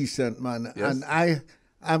decent man. Yes.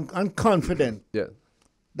 And I'm confident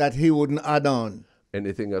that he wouldn't add on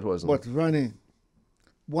anything that wasn't. But Ronnie,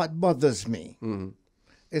 what bothers me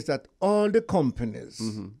is that all the companies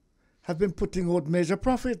have been putting out major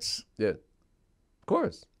profits. Yeah, of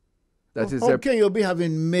course. How can you be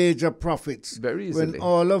having major profits very easily when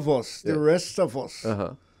all of us, the rest of us,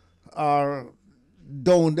 are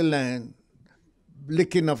down the line,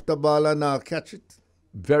 licking off the ball and not catch it?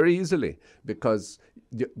 Very easily, because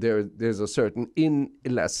there's a certain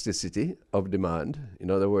inelasticity of demand.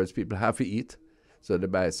 In other words, people have to eat, so they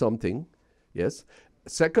buy something. Yes.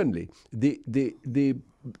 Secondly, the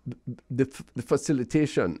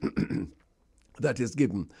facilitation that is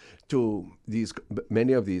given to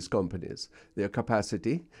many of these companies, their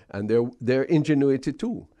capacity and their ingenuity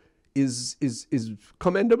too, is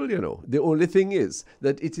commendable. The only thing is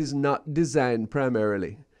that it is not designed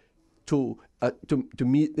primarily to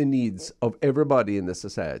meet the needs of everybody in the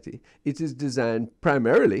society. It is designed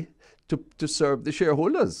primarily to serve the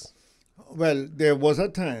shareholders. Well, there was a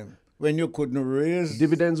time when you couldn't raise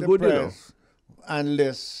dividends the good, price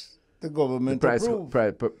unless the government approved.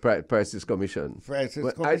 Prices Commission.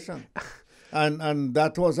 Prices Commission. And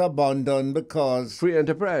that was abandoned because free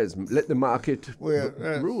enterprise, let the market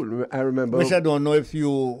rule. I remember. Which I don't know if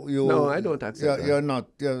you. No, I don't accept that. You're not.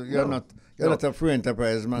 You're not a free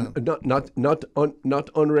enterprise man. Not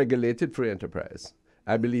unregulated free enterprise.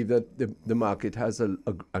 I believe that the market has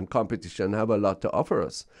and competition have a lot to offer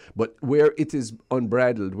us. But where it is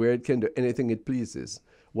unbridled, where it can do anything it pleases,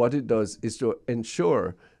 what it does is to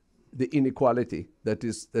ensure the inequality that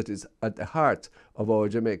is at the heart of our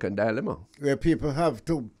Jamaican dilemma. Where people have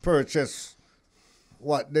to purchase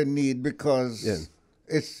what they need because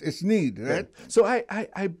it's need, right? Yeah. So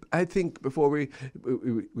I think before we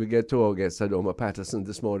get to our guest, Adaoma Patterson,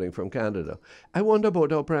 this morning from Canada, I wonder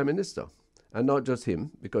about our Prime Minister. And not just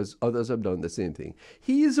him, because others have done the same thing.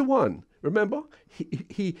 He is the one. Remember,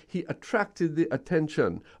 he attracted the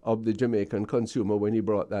attention of the Jamaican consumer when he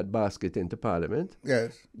brought that basket into Parliament.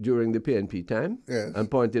 Yes. During the PNP time. Yes.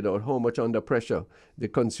 And pointed out how much under pressure the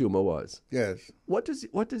consumer was. Yes. What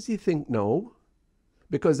does he think now?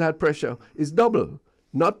 Because that pressure is double.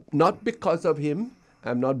 Not because of him.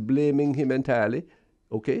 I'm not blaming him entirely.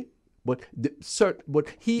 Okay. But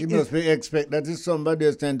he must be expect that is somebody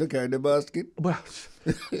is trying to carry the basket. Well,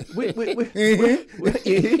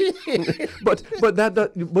 but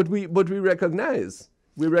we recognize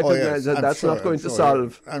that that's not going to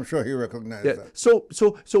solve. I'm sure he recognizes that.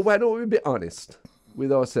 So why don't we be honest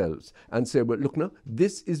with ourselves and say, well, look, now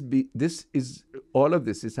this is all of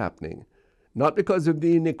this is happening, not because of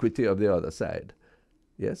the iniquity of the other side,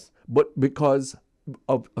 yes, but because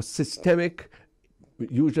of a systemic,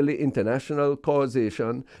 usually international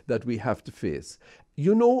causation that we have to face.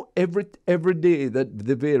 Every day that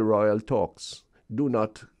the Vale Royal talks do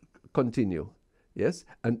not continue, yes?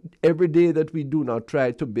 And every day that we do not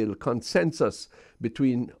try to build consensus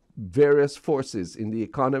between various forces in the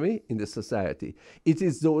economy, in the society, it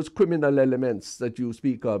is those criminal elements that you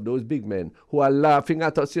speak of, those big men, who are laughing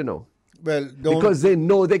at us, Well, because they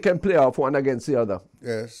know they can play off one against the other.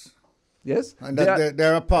 Yes. Yes? And that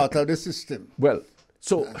they're a part of the system. Well,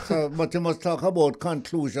 but you must talk about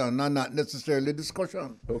conclusion and not necessarily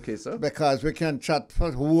discussion. Okay, sir. Because we can chat for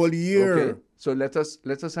a whole year. Okay. So let us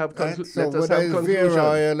have conclusion. So whether it's Vale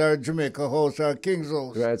Royal or Jamaica House or King's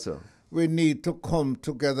House. Right, sir. We need to come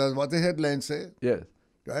together. What the headline say? Yes.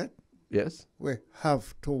 Right? Yes. We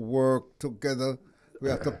have to work together. We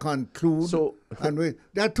have to conclude. And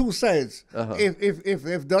there are two sides.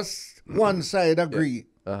 If just one side agree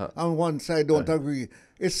and one side don't agree,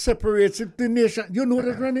 it separates the nation. You know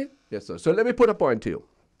that, Ronnie? Yes, sir. So let me put a point to you.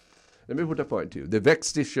 The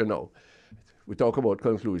vexed issue now. We talk about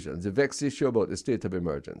conclusions. The vexed issue about the state of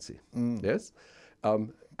emergency. Yes?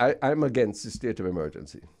 I'm against the state of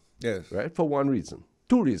emergency. Yes. Right? For one reason.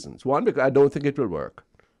 Two reasons. One, because I don't think it will work.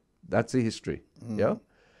 That's the history. Yeah?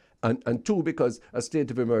 And two, because a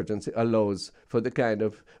state of emergency allows for the kind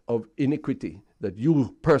of iniquity that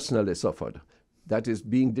you personally suffered. That is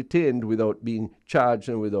being detained without being charged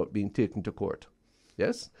and without being taken to court.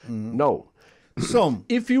 Yes? Now,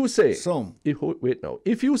 if you say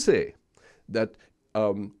that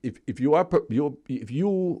if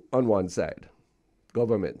you on one side,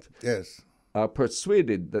 government, yes, are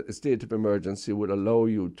persuaded that a state of emergency would allow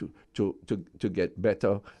you to get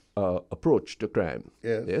better approach to crime.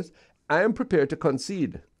 Yes. I am prepared to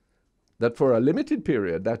concede that for a limited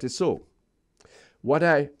period that is so. What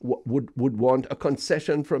I would want a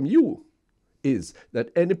concession from you is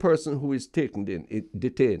that any person who is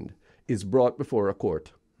detained is brought before a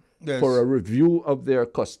court for a review of their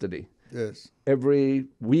custody. Yes. Every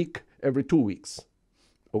week, every 2 weeks.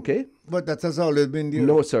 Okay? But that has always been the...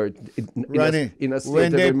 No, sir. Ronnie, in a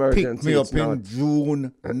state of emergency, picked me up in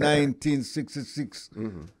June 1966,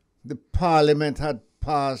 the Parliament had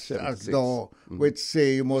passed a law which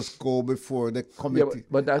say you must go before the committee. Yeah,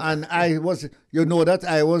 but and I was, you know that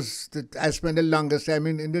I spent the longest time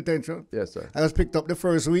in detention. Yes, sir. I was picked up the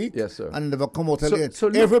first week. Yes, sir. And never come out again. So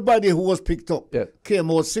everybody who was picked up yeah.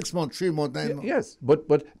 came out 6 months, 3 months, 9 months. Yes,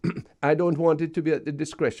 but I don't want it to be at the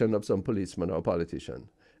discretion of some policeman or politician.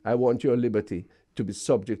 I want your liberty to be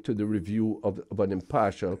subject to the review of an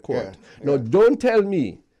impartial court. Yeah, now, don't tell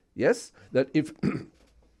me, yes, that if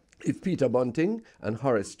Peter Bunting and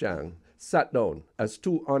Horace Chang sat down as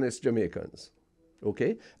two honest Jamaicans,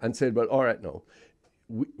 okay, and said, well, all right now,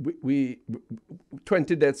 we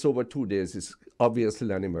 20 deaths over 2 days is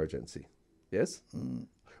obviously an emergency, yes?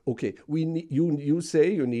 Okay, you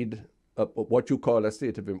say you need what you call a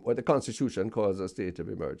state of, what the Constitution calls a state of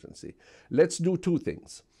emergency. Let's do two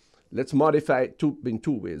things. Let's modify it in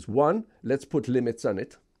two ways. One, let's put limits on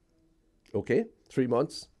it, okay, 3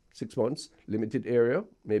 months, 6 months, limited area,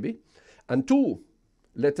 maybe. And two,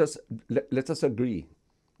 let us agree,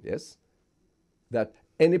 yes, that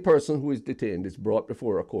any person who is detained is brought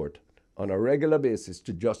before a court on a regular basis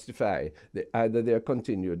to justify either their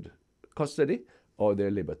continued custody or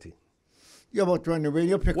their liberty. Yeah, but when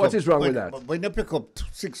you pick what up... What is wrong with that? When you pick up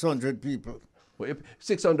 600 people...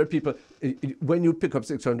 600 people, when you pick up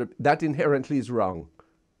 600, that inherently is wrong.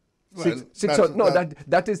 Well, 600, no,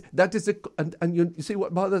 that is and you see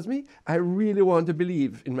what bothers me? I really want to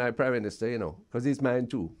believe in my Prime Minister, you know, because he's mine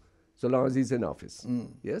too, so long as he's in office.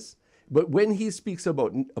 Yes? But when he speaks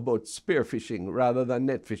about spearfishing rather than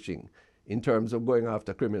net fishing in terms of going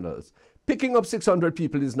after criminals, picking up 600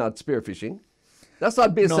 people is not spearfishing. That's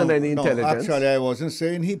not based on any intelligence. Actually, I wasn't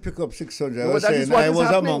saying he picked up 600. I was saying I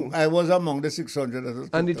was among the 600.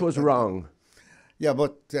 And it was wrong. Yeah,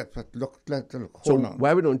 but look, hold on.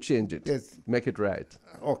 Why we don't change it? Yes. Make it right.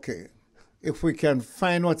 Okay. If we can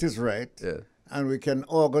find what is right and we can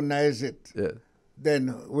organize it,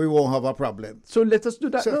 then we won't have a problem. So let us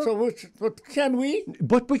do that now. But can we?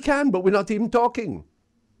 But we can, but we're not even talking.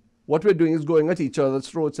 What we're doing is going at each other's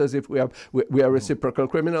throats as if we are reciprocal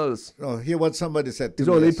criminals. No, hear what somebody said to me.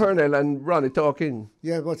 It's only Pearnel and Ronnie talking.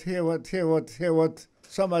 Yeah, but hear what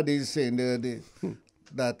somebody is saying the other day.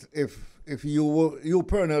 That if you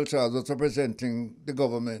Pearnel Charles was representing the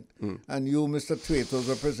government and you, Mr. Thwaites, was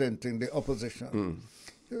representing the opposition,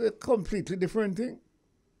 it's a completely different thing.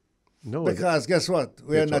 No, because guess what?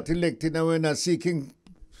 We are not elected and we're not seeking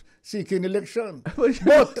election.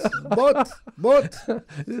 but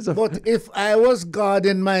if I was God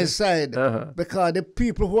in my side, because the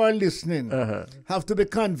people who are listening have to be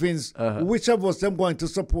convinced which of us I'm going to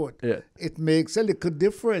support. Yeah. It makes a little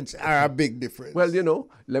difference, or a big difference. Well, you know,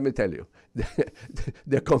 let me tell you,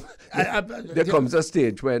 there comes a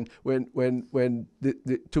stage when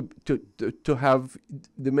to have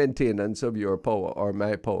the maintenance of your power or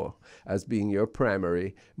my power as being your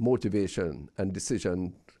primary motivation and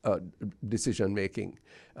decision making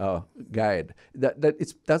guide,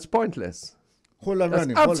 that's pointless. Hold on,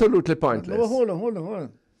 Ronnie. Absolutely pointless. No, hold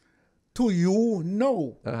on. To you,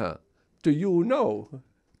 no. To you, no.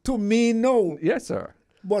 To me, no. Yes, sir.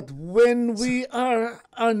 But when we are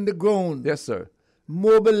on the ground, yes, sir,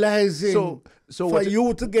 mobilizing for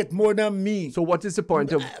you to get more than me. So what is the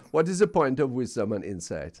point of wisdom and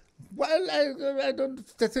insight? Well, I don't.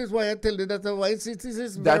 That is why I tell you that it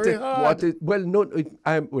is very hard.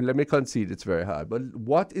 Let me concede it's very hard. But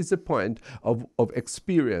what is the point of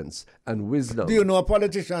experience and wisdom? Do you know a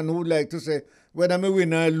politician who would like to say, whether I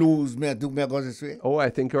win or lose, I go this way? Oh, I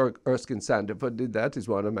think Erskine Sandiford did that. He's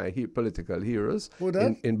one of my political heroes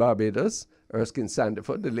in Barbados. Erskine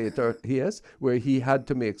Sandiford, the later where he had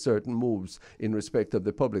to make certain moves in respect of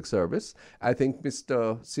the public service. I think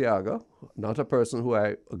Mr. Siaga, not a person who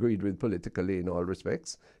I agreed with politically in all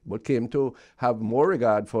respects, but came to have more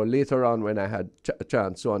regard for later on when I had a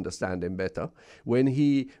chance to understand him better. When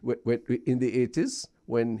he, in the 80s,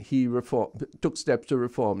 when he took steps to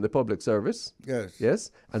reform the public service,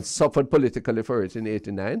 yes, and suffered politically for it in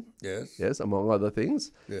 89, yes, among other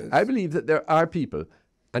things. Yes. I believe that there are people.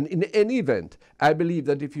 And in any event, I believe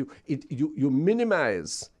that if you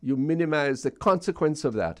minimize the consequence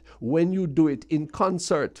of that when you do it in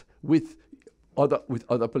concert with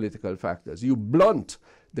other political factors. You blunt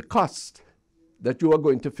the cost that you are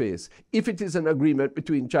going to face if it is an agreement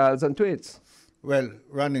between Charles and Thwaites. Well,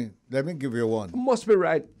 Ronnie, let me give you one. Must be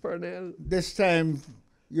right, Pearnel. This time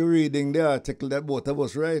you're reading the article that both of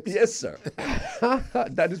us write. Yes, sir.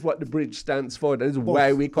 That is what the bridge stands for. That is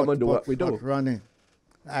why we come and do what we do. But Ronnie,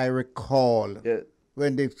 I recall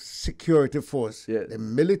when the security force, the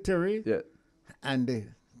military, and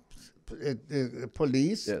the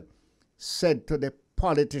police said to the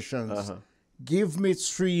politicians, give me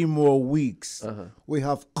 3 more weeks. We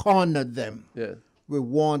have cornered them. Yeah. We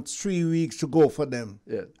want 3 weeks to go for them.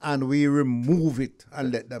 Yeah. And we remove it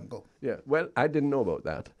and let them go. Yeah. Well, I didn't know about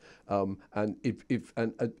that. And if you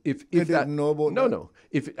that, didn't know about that? No.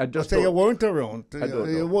 If I just say you weren't around.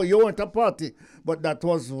 You weren't a party, but that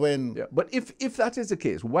was when. Yeah. But if that is the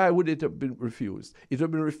case, why would it have been refused? It would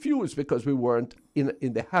have been refused because we weren't in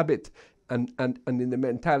the habit and in the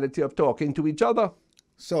mentality of talking to each other.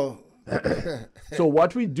 So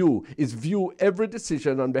what we do is view every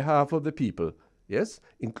decision on behalf of the people. Yes,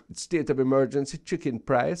 in state of emergency, chicken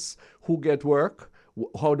price, who get work,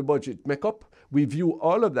 how the budget make up. We view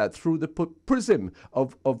all of that through the prism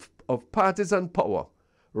of partisan power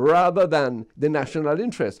rather than the national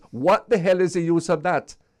interest. What the hell is the use of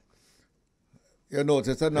that? You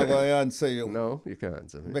notice I'm not going to answer you. No, you can't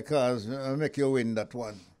answer me. Because I'll make you win that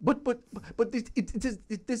one. But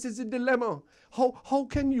this is a dilemma. How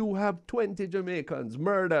can you have 20 Jamaicans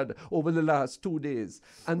murdered over the last 2 days?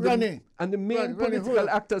 And Ronnie, the main political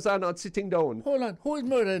actors are not sitting down. Hold on. Who is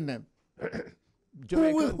murdering them?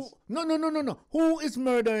 Jamaicans. No. Who is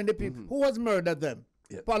murdering the people? Who has murdered them?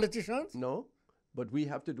 Yeah. Politicians? No. But we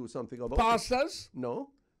have to do something about it. Pastors? No.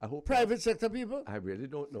 I hope private not. sector people? I really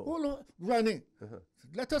don't know. Hold on. Ronnie,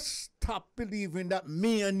 let us stop believing that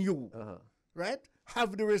me and you, right,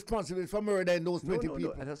 have the responsibility for murdering those 20 people.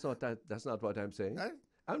 No, that's not what I'm saying. Right?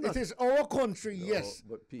 It is our country, yes.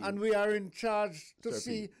 And we are in charge to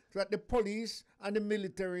see that the police and the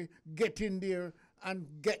military get in there and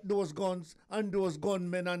get those guns and those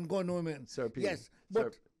gunmen and gunwomen. Sir P. Yes.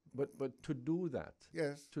 But to do that.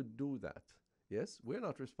 Yes. To do that. Yes, we're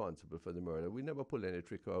not responsible for the murder. We never pull any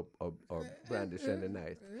trick or brandish any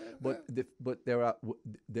knife. But there are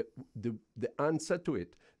the answer to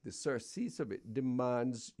it, the surcease of it,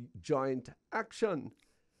 demands joint action,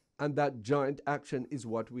 and that joint action is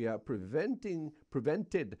what we are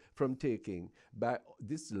prevented from taking by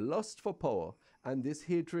this lust for power and this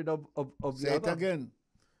hatred of Say the it other. again.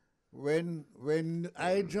 When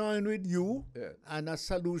I join with you and a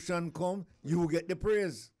solution come, you get the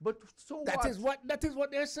praise. But so that is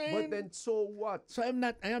what they're saying. But then so what? So I am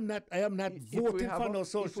not voting for no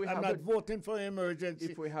social. I'm not voting for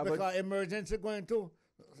emergency because emergency going to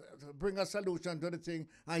bring a solution to the thing,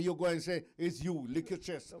 and you go and say it's you, lick your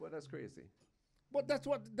chest. No, but that's crazy. But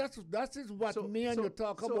that is what me and you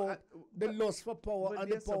talk about, the lust for power and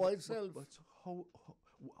the power itself. But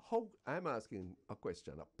how I'm asking a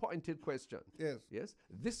question, a pointed question. Yes.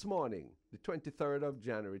 This morning, the 23rd of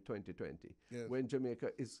January 2020, when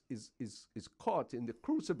Jamaica is caught in the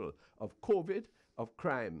crucible of COVID, of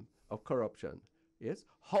crime, of corruption. Yes.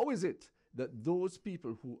 How is it that those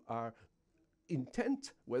people who are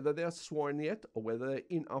intent, whether they are sworn yet or whether they're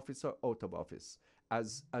in office or out of office,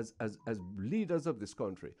 as leaders of this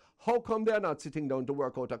country, how come they're not sitting down to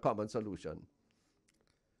work out a common solution?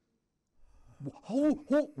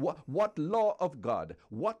 What law of God,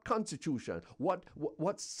 what constitution,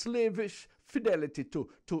 what slavish fidelity to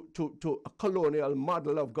a colonial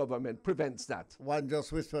model of government prevents that? One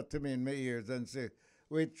just whispered to me in my ears and said,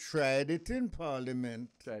 we tried it in Parliament.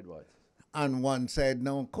 Tried what? And one said,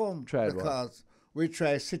 no, come. Tried because we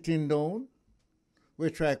try sitting down,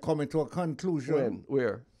 we try coming to a conclusion. When?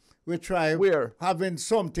 Where? We try having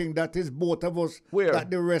something that is both of us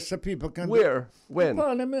that the rest of people can do. When?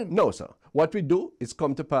 Parliament. No, sir. What we do is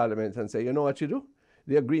come to Parliament and say, you know what you do?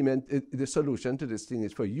 The agreement, the solution to this thing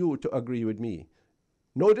is for you to agree with me.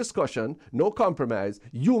 No discussion, no compromise.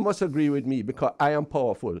 You must agree with me because I am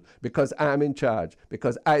powerful, because I am in charge,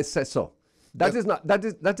 because I say so. That is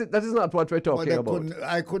not what we're talking about.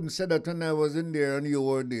 I couldn't say that when I was in there and you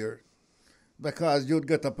were there, because you'd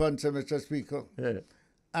get up and say, Mr. Speaker,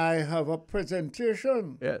 I have a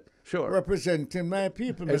presentation representing my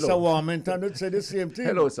people. Hello. Mr. Warmington would say the same thing.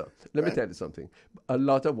 Hello, sir. Let me tell you something. A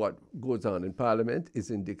lot of what goes on in Parliament is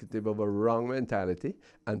indicative of a wrong mentality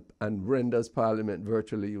and renders Parliament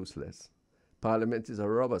virtually useless. Parliament is a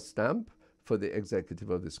rubber stamp for the executive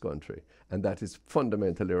of this country, and that is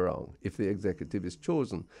fundamentally wrong if the executive is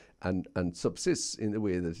chosen and subsists in the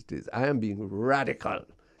way that it is. I am being radical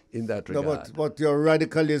in that regard. But your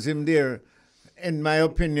radicalism there, in my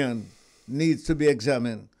opinion, needs to be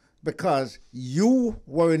examined because you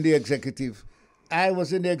were in the executive. I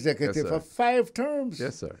was in the executive for 5 terms.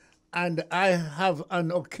 Yes, sir. And I have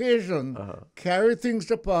on occasion carry things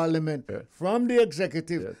to Parliament from the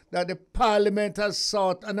executive that the Parliament has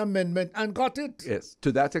sought an amendment and got it. Yes,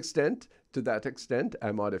 to that extent,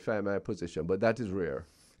 I modify my position, but that is rare.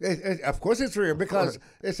 Of course it's rare because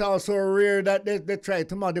it's also rare that they try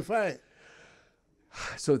to modify.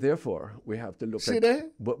 So therefore, we have to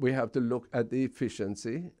look at the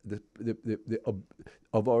efficiency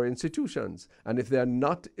of our institutions, and if they are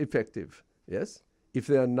not effective, if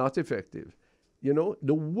they are not effective,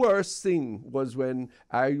 the worst thing was when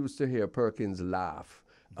I used to hear Perkins laugh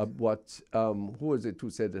about who was it who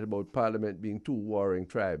said it about Parliament being two warring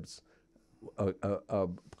tribes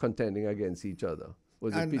contending against each other.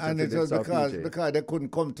 Was it Peter and it was because they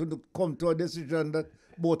couldn't come to a decision that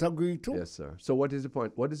both agree to. Yes, sir. So what is the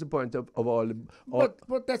point? What is the point of all?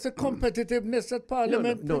 But that's a competitiveness that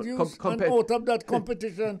Parliament produces, and out of that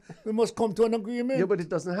competition, we must come to an agreement. Yeah, but it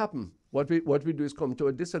doesn't happen. What we do is come to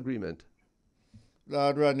a disagreement.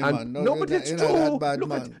 Lord Ronnie, man. No, but it's true.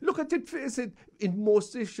 Look at it, face it, in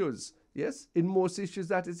most issues. Yes, in most issues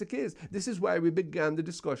that is the case. This is why we began the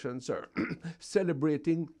discussion, sir,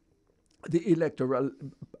 celebrating the electoral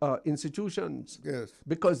institutions. Yes.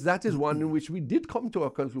 Because that is one in which we did come to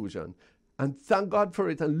a conclusion. And thank God for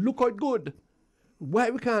it. And look how good.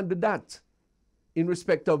 Why we can't do that in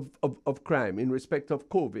respect of crime, in respect of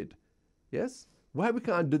COVID? Yes? Why we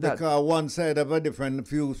can't do that? Because one side have a different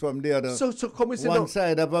view from the other. So come we sit down. One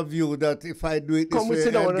side have a view that if I do it this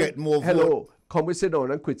way, I'll get more votes. Hello. Come we sit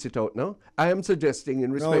down and quit it out now? I am suggesting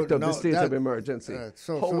in respect of the state of emergency.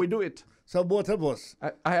 How we do it? So both of us.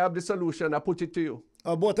 I have the solution. I put it to you.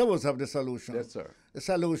 Both of us have the solution. Yes, sir. The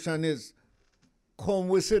solution is come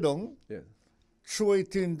we sit down. Yeah. Throw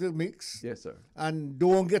it in the mix. Yes, sir. And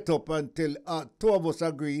don't get up until two of us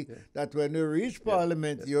agree that when we reach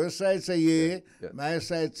Parliament, your side say yea, my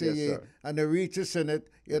side say yea, and we reach the Senate,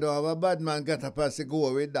 you don't have a bad man get up and say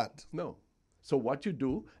go with that. No. So what you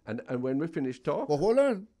do, and when we finish talk... But hold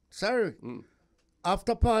on, sorry.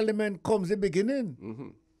 After Parliament comes the beginning. Mm-hmm.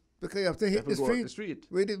 Because you have to hit the street.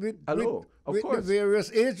 With the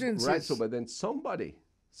various agencies. Right, so but then somebody,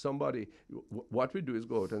 what we do is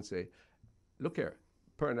go out and say, look here,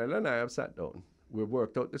 Pearnel and I have sat down. We've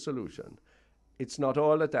worked out the solution. It's not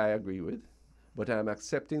all that I agree with, but I'm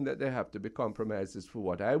accepting that there have to be compromises for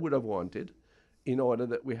what I would have wanted in order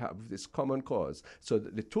that we have this common cause so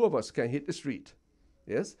that the two of us can hit the street,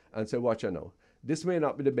 yes, and say, watch you now. This may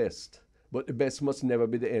not be the best, but the best must never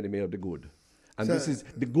be the enemy of the good. And so, this is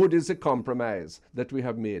the good is a compromise that we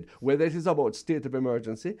have made, whether it is about state of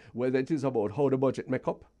emergency, whether it is about how the budget make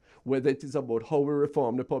up, whether it is about how we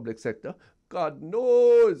reform the public sector. God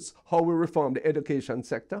knows how we reform the education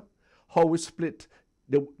sector, how we split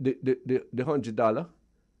the $100.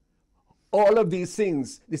 All of these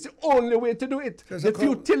things, it's the only way to do it. The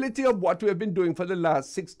futility of what we have been doing for the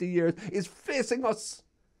last 60 years is facing us.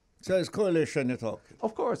 So it's coalition you're talking?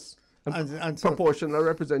 Of course. And proportional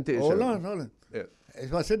representation. Hold on. Yeah.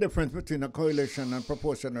 What's the difference between a coalition and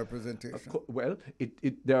proportional representation?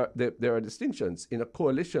 There are distinctions. In a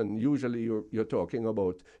coalition, usually you're talking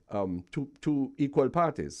about two equal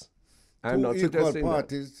parties. I'm not suggesting equal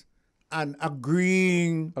parties and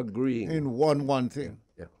agreeing in one thing.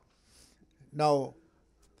 Yeah. Now,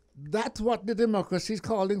 that's what the democracy is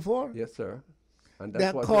calling for? Yes, sir. And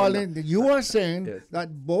that's they're calling. You are saying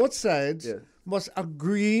that both sides must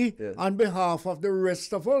agree on behalf of the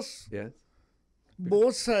rest of us. Yes.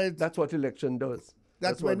 Both sides. That's what election does.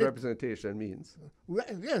 That's what representation means.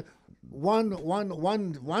 Yeah. One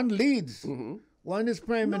leads. Mm-hmm. One is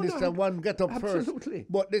prime minister. One get up absolutely.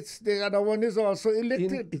 First. But the other one is also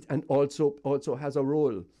elected. And also has a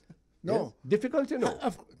role. No. Yes? Difficult,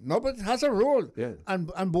 No, but it has a role. Yeah.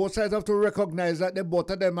 And both sides have to recognize that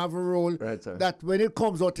both of them have a role. Right, sir. That when it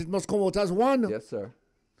comes out, it must come out as one. Yes, sir.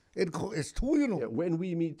 It's two, Yeah, when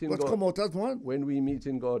we meet in come out as one. When we meet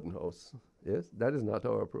in Garden House, yes, that is not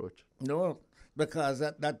our approach. No, because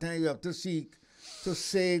at that time you have to seek to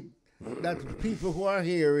say that people who are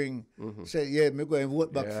hearing say, yeah, me going to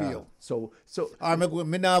vote back for you. So or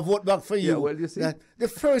me not vote back for you. Yeah, well, you see, the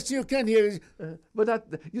first you can hear is. But that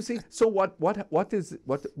you see. So what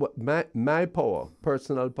my power,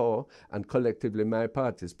 personal power, and collectively my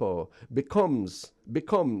party's power becomes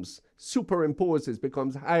superimposes,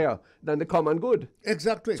 becomes higher than the common good.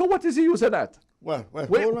 Exactly. So what is the use of that? Well,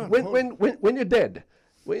 when you're dead.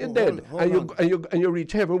 When you're dead and you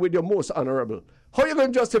reach heaven with your most honorable, how are you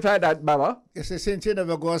going to justify that, Baba? You see, since you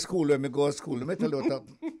never go to school, let me go to school. Let me tell you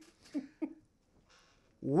something.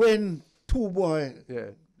 When two boys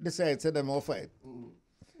decide to them all fight,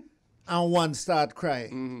 and one start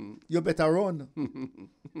crying, you better run.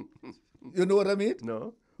 You know what I mean?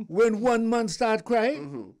 No. When one man start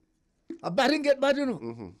crying, a bad thing get bad, you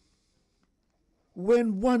know.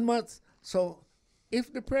 When one man, so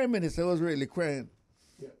if the prime minister was really crying,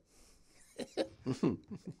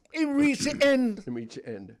 he reached the end. He reached the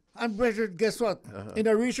end. And brother, guess what? In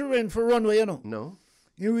a reach the end for runway, you know. No.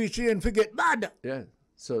 You reach in and forget bad. Yeah.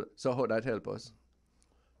 So how that help us?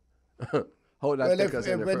 How that take us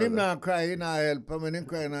any further? When him not cry, he not help. When him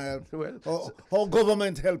cry, not help. Well, how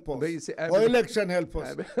government help us? You see, how election help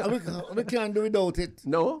us? We can't do without it.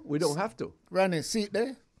 No, we don't have to. Ronnie, see it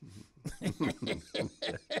there?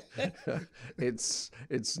 It's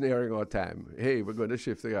nearing our time. Hey, we're going to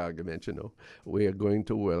shift the argument, We are going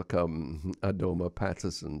to welcome Adaoma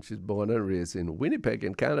Patterson. She's born and raised in Winnipeg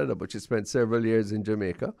in Canada, but she spent several years in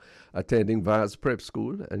Jamaica attending Vaz Prep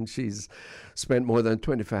School, and she's spent more than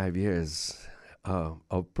 25 years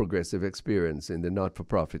of progressive experience in the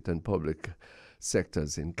not-for-profit and public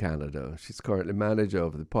sectors in Canada. She's currently manager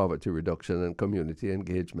of the Poverty Reduction and Community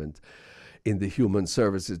Engagement in the Human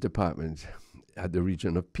Services Department at the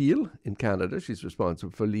region of Peel in Canada. She's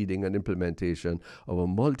responsible for leading an implementation of a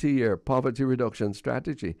multi-year poverty reduction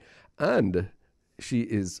strategy. And she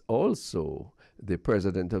is also the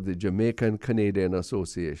president of the Jamaican Canadian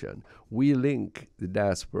Association. We link the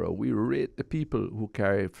diaspora. We rate the people who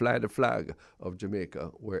fly the flag of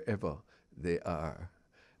Jamaica wherever they are.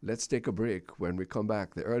 Let's take a break. When we come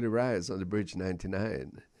back, the early rise on the Bridge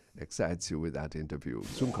 99 excites you with that interview.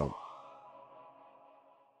 Soon come.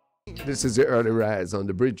 This is the early rise on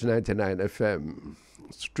the Bridge 99 FM,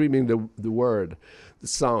 streaming the word, the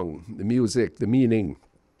song, the music, the meaning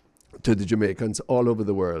to the Jamaicans all over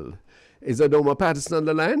the world. Is Adaoma Patterson on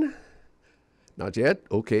the line? Not yet.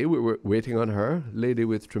 Okay, we were waiting on her. Lady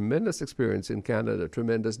with tremendous experience in Canada,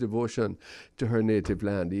 tremendous devotion to her native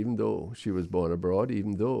land, even though she was born abroad,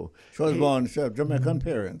 even though... She was born, she had Jamaican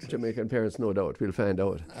parents. Jamaican parents, no doubt. We'll find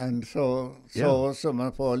out. And so some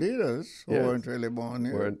of our leaders who weren't really born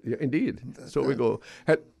here. Indeed. So we go.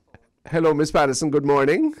 Hello, Miss Patterson. Good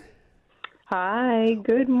morning. Hi.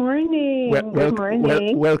 Good morning. Good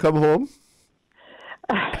morning. Welcome home.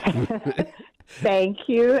 Thank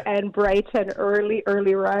you, and bright and early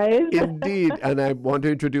rise. Indeed, and I want to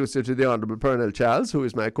introduce you to the Honorable Pearnel Charles, who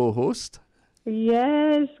is my co-host.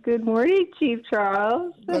 Yes, good morning, Chief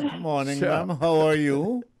Charles. Good morning, ma'am. How are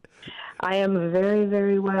you? I am very,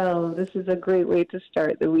 very well. This is a great way to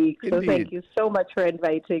start the week, so Indeed. Thank you so much for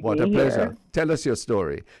inviting me. What a pleasure. Here. Tell us your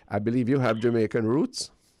story. I believe you have Jamaican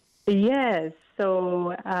roots. Yes.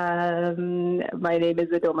 So my name is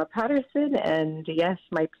Adaoma Patterson, and yes,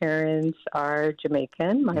 my parents are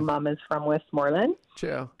Jamaican. My mom is from Westmoreland.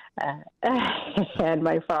 Sure. And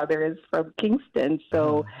my father is from Kingston.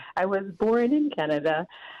 So I was born in Canada,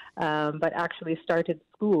 but actually started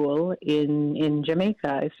school in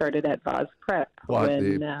Jamaica. I started at Vaz Prep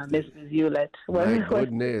when Mrs. Hewlett was... My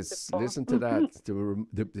goodness, listen to that.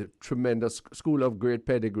 The tremendous school of great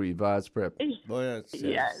pedigree, Vaz Prep. Oh,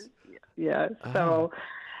 yes. Yes. So,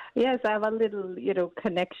 yes, I have a little,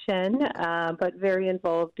 connection, but very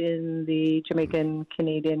involved in the Jamaican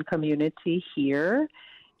Canadian community here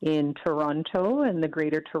in Toronto and the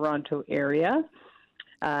Greater Toronto area.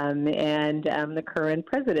 And I'm the current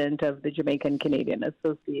president of the Jamaican Canadian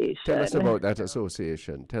Association. Tell us about that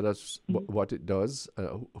association. Tell us what it does,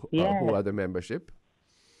 who are the membership.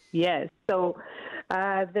 Yes. So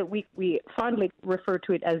we fondly refer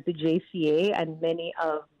to it as the JCA, and many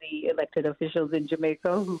of the elected officials in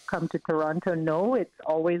Jamaica who come to Toronto know it's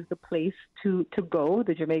always the place to go,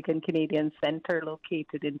 the Jamaican Canadian Centre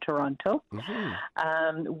located in Toronto.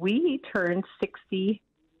 Mm-hmm. We turned 60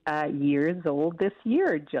 years old this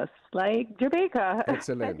year, just like Jamaica.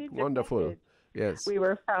 Excellent. Wonderful. Yes. We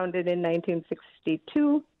were founded in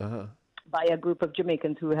 1962. By a group of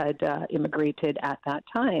Jamaicans who had immigrated at that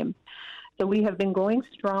time. So we have been going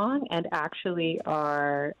strong, and actually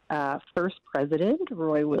our first president,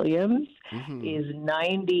 Roy Williams, is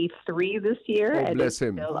 93 this year, and is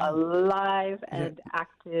still alive and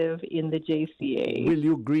active in the JCA. Will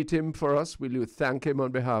you greet him for us? Will you thank him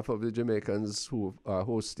on behalf of the Jamaicans who are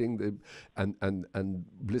hosting and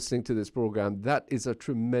listening to this program? That is a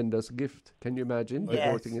tremendous gift. Can you imagine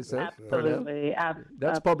devoting yourself? Absolutely.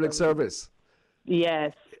 That's public service.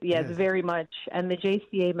 Yes, very much. And the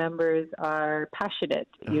JCA members are passionate.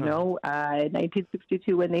 In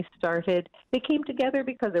 1962 when they started, they came together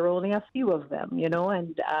because there were only a few of them,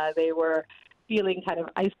 and they were feeling kind of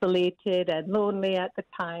isolated and lonely at the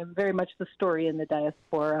time, very much the story in the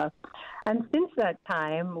diaspora. And since that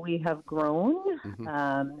time, we have grown.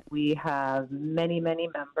 We have many, many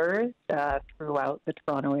members throughout the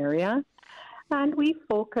Toronto area. And we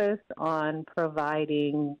focus on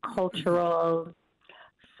providing cultural,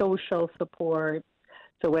 social support.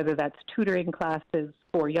 So whether that's tutoring classes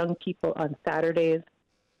for young people on Saturdays,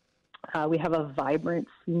 we have a vibrant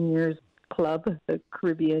seniors club, the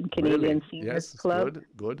Caribbean Canadian Seniors Club.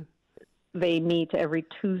 Good. They meet every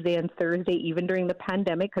Tuesday and Thursday, even during the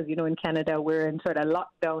pandemic, because, in Canada, we're in sort of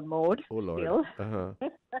lockdown mode. Oh, Lord. Still. Uh-huh.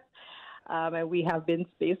 And we have been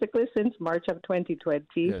basically since March of 2020.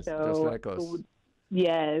 Yes, so, just like us.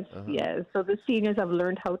 Yes, yes. So the seniors have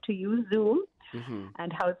learned how to use Zoom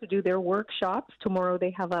and how to do their workshops. Tomorrow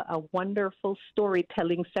they have a wonderful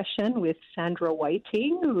storytelling session with Sandra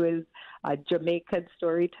Whiting, who is a Jamaican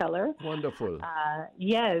storyteller. Wonderful.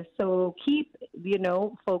 Yes, so keep,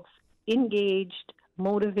 folks engaged,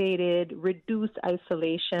 motivated, reduce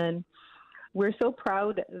isolation. We're so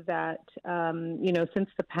proud that, since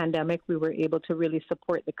the pandemic, we were able to really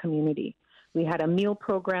support the community. We had a meal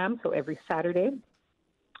program, so every Saturday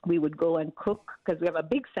we would go and cook because we have a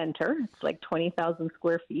big center. It's like 20,000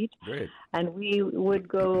 square feet. Great. And we would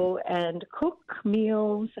go and cook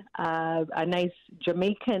meals, a nice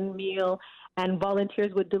Jamaican meal, and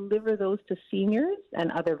volunteers would deliver those to seniors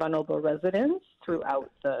and other vulnerable residents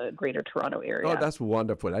throughout the Greater Toronto area. Oh, that's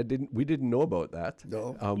wonderful. We didn't know about that.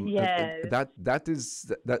 No. Yes.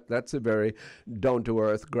 That's a very down to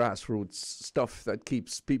earth grassroots stuff that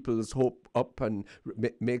keeps people's hope up and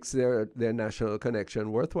makes their national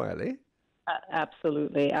connection worthwhile, eh?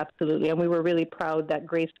 Absolutely, absolutely. And we were really proud that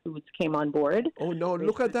Grace Foods came on board. Oh no, Grace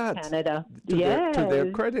look at Foods that. Canada. To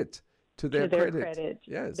their credit. To their credit.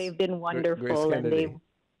 Yes. They've been wonderful. Grace Kennedy. And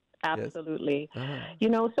absolutely.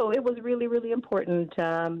 Yes. So it was really, really important.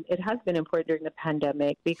 It has been important during the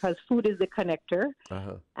pandemic because food is a connector.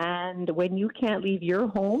 And when you can't leave your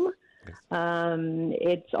home,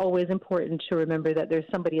 it's always important to remember that there's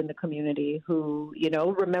somebody in the community who,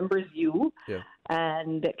 remembers you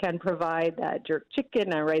and can provide that jerk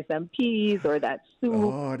chicken and rice and peas or that soup.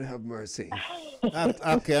 Lord have mercy.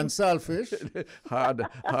 Ackee and saltfish.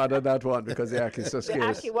 Harder that one because the ackee is so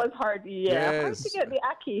scarce. The ackee was hard, hard to get the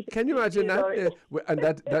ackee. Can you imagine that? And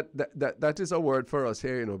that is a word for us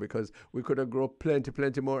here, because we could have grown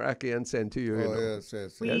plenty more ackee and sent to you. Yes.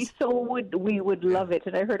 We would love it.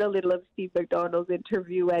 And I heard a little of Steve McDonald's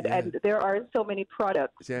interview, and there are so many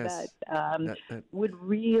products that would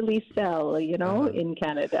really sell, in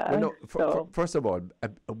Canada. First of all,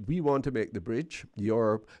 we want to make the bridge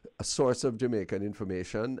your source of Jamaican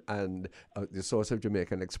information and the source of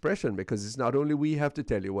Jamaican expression, because it's not only we have to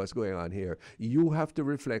tell you what's going on here. You have to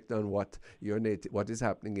reflect on what is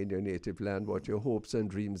happening in your native land, what your hopes and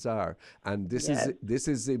dreams are, and this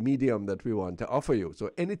is the medium that we want to offer you.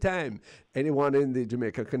 So anytime anyone in the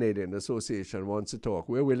Jamaican Canadian Association wants to talk,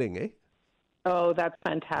 we're willing, eh? Oh, that's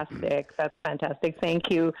fantastic. That's fantastic.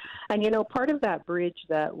 Thank you. And, part of that bridge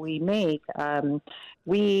that we make, in,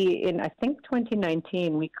 I think,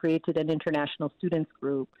 2019, we created an international students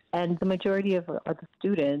group. And the majority of the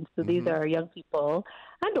students, so these are young people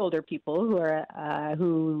and older people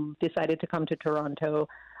who decided to come to Toronto,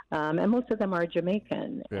 and most of them are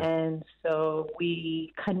Jamaican. Yeah. And so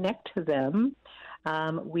we connect them.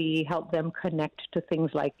 We help them connect to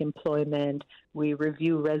things like employment. We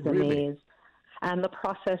review resumes. Really? And the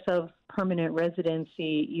process of permanent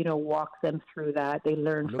residency, walks them through that. They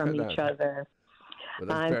learn from each other. Well,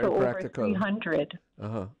 that's very practical. Over 300.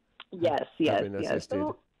 Yes.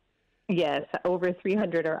 So, yes, over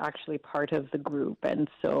 300 are actually part of the group. And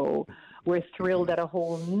so we're thrilled that a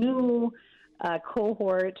whole new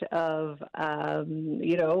cohort of,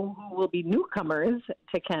 who will be newcomers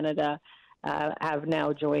to Canada have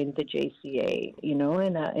now joined the JCA,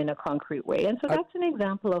 in a concrete way. And so that's an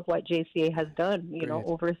example of what JCA has done,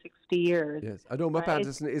 over 60 years. Yes. Adaoma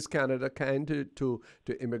Patterson, is Canada kind to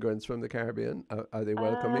immigrants from the Caribbean? Are they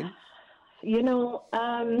welcoming?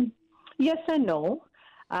 Yes and no.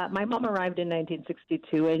 My mom arrived in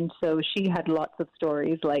 1962, and so she had lots of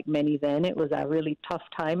stories, like many then. It was a really tough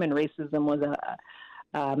time, and racism was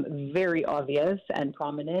very obvious and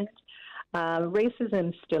prominent.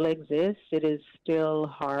 Racism still exists. It is still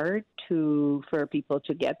hard for people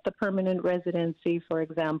to get the permanent residency, for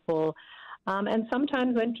example. And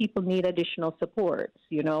sometimes when people need additional supports,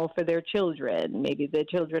 for their children, maybe the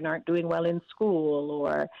children aren't doing well in school,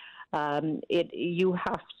 or you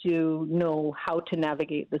have to know how to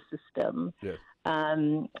navigate the system. Yes.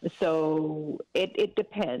 So it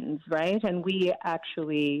depends, right? And we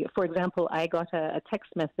actually, for example, I got a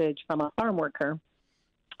text message from a farm worker,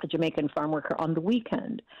 a Jamaican farm worker, on the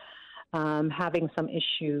weekend, having some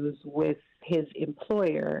issues with his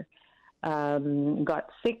employer, got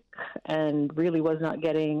sick and really was not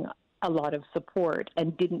getting a lot of support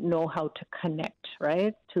and didn't know how to connect,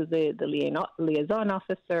 right, to the liaison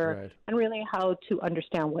officer, and really how to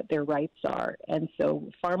understand what their rights are. And so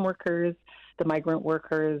farm workers, the migrant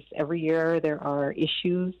workers, every year there are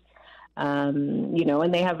issues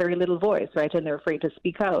And they have very little voice, right? And they're afraid to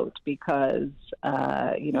speak out because,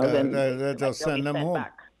 then they just send them home.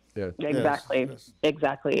 Back. Yeah. Exactly. Yes.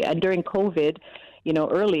 Exactly. And during COVID,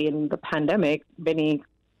 early in the pandemic, many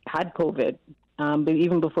had COVID, but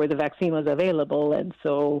even before the vaccine was available. And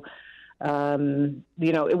so,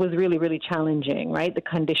 it was really, really challenging, right? The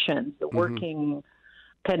conditions, the working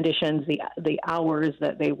conditions, the hours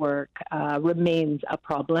that they work remains a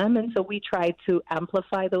problem. And so we try to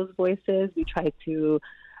amplify those voices. We try to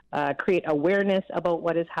create awareness about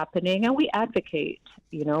what is happening, and we advocate,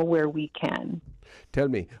 where we can. Tell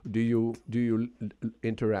me, do you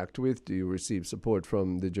interact with, do you receive support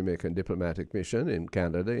from the Jamaican Diplomatic Mission in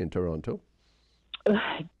Canada, in Toronto?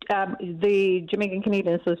 The Jamaican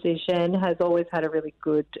Canadian Association has always had a really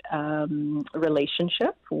good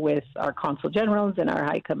relationship with our consul generals and our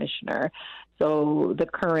high commissioner. So the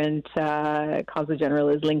current consul general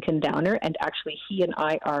is Lincoln Downer, and actually he and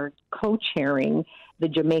I are co-chairing the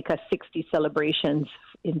Jamaica 60 celebrations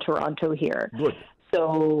in Toronto here. Good.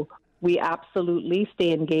 So we absolutely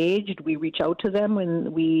stay engaged. We reach out to them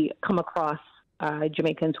when we come across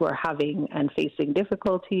Jamaicans who are having and facing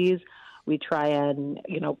difficulties. We try and,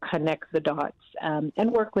 connect the dots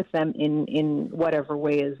and work with them in whatever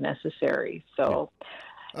way is necessary. So,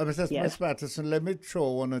 Ms. Patterson, let me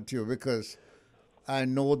throw one at you, because I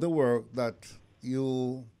know the work that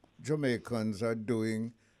you Jamaicans are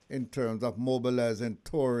doing in terms of mobilizing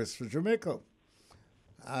tourists for Jamaica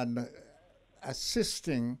and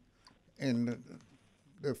assisting in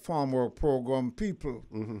the farm work program people,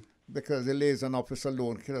 because the liaison office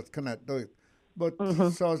alone cannot do it. But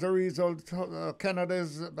so as a result, Canada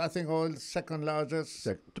is, I think, our second largest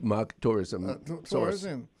tourism source.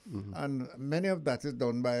 And many of that is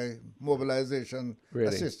done by mobilization,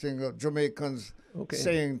 assisting Jamaicans,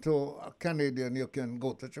 saying to a Canadian, you can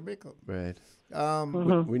go to Jamaica. Right.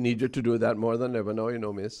 We need you to do that more than ever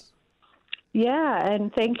now, Miss. Yeah,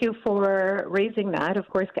 and thank you for raising that. Of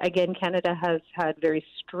course, again, Canada has had very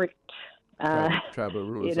strict travel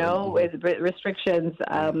rules, with restrictions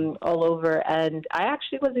all over. And I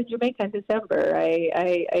actually was in Jamaica in December.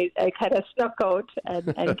 I kind of snuck out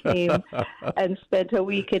and came and spent a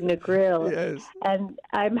week in Negril. Yes. And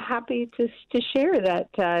I'm happy to share that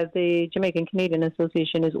the Jamaican Canadian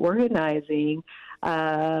Association is organizing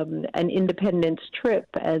an independence trip,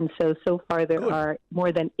 and so far there are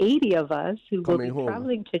more than 80 of us who will be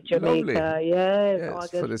traveling to Jamaica. Yes,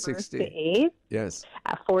 August for the 1st to 8th. Yes,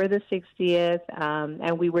 for the 60th,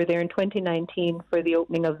 and we were there in 2019 for the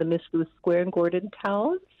opening of the Miss Ruth Square in Gordon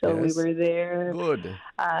Town. So we were there. Good.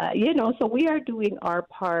 So we are doing our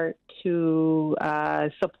part to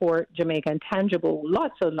support Jamaica in tangible,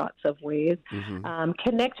 lots and lots of ways.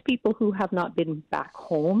 Connect people who have not been back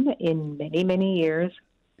home in many, many years.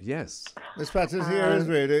 Yes. Ms. Patterson, here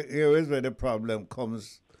is where the problem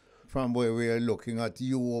comes from, where we are looking at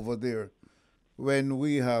you over there. When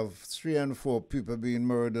we have 3 and 4 people being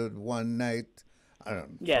murdered one night,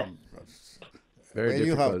 very difficult.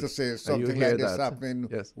 You have to say something like this happening in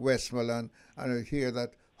yes. Westmoreland, and you hear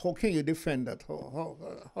that. How can you defend that?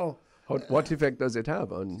 What effect does it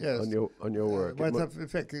have on your work? What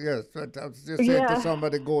effect? Yes, you say to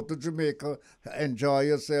somebody, go to Jamaica, enjoy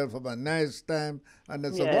yourself, have a nice time, and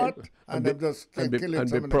it's what? And then just kill it.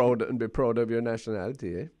 And be proud of your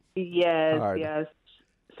nationality, eh? Yes, Hard. yes.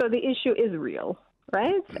 So the issue is real,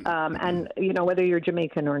 right? And whether you're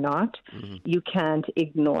Jamaican or not, you can't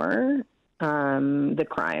ignore the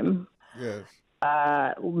crime. Yes.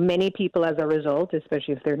 Many people, as a result,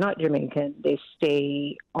 especially if they're not Jamaican, they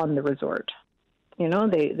stay on the resort.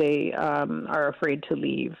 They are afraid to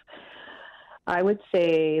leave. I would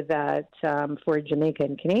say that for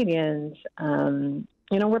Jamaican Canadians,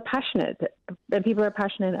 we're passionate, and people are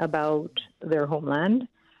passionate about their homeland.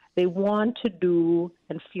 They want to do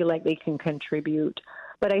and feel like they can contribute.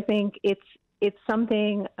 But I think it's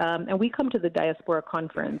something, and we come to the Diaspora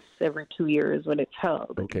Conference every 2 years when it's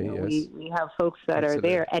held. Okay, we have folks that are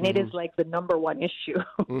there, and it is like the number one issue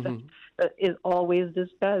that is always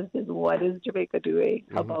discussed is what is Jamaica doing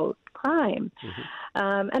about crime?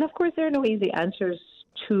 And of course, there are no easy answers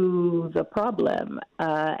to the problem.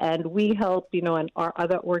 And we help, and our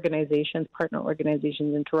other organizations, partner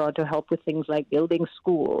organizations in Toronto, help with things like building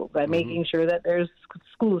schools and making sure that there's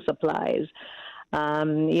school supplies.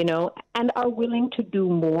 And are willing to do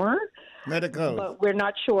more, medical, but we're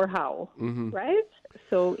not sure how, right?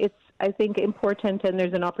 So it's, I think, important, and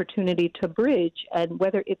there's an opportunity to bridge, and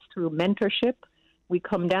whether it's through mentorship, we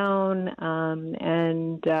come down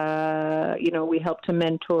and we help to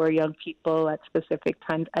mentor young people at specific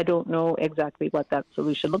times. I don't know exactly what that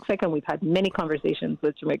solution looks like, and we've had many conversations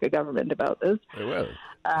with Jamaica government about this. Well,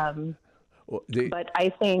 but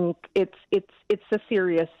I think it's a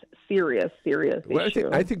serious issue.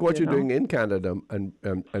 I think what you're doing in Canada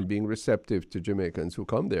and being receptive to Jamaicans who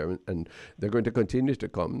come there, and they're going to continue to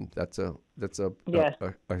come. That's a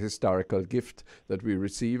historical gift that we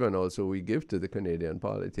receive and also we give to the Canadian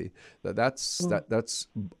polity. That's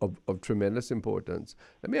of tremendous importance.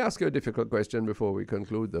 Let me ask you a difficult question before we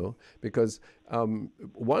conclude, though, because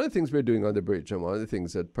one of the things we're doing on the bridge, and one of the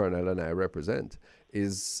things that Pearnel and I represent,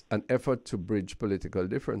 is an effort to bridge political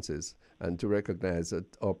differences and to recognize that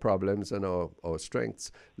our problems and our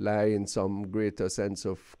strengths lie in some greater sense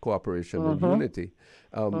of cooperation and unity.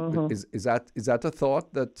 Is that a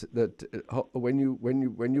thought that when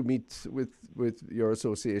you meet with your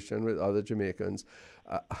association with other Jamaicans,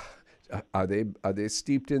 are they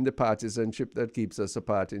steeped in the partisanship that keeps us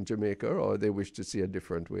apart in Jamaica, or they wish to see a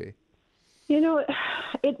different way?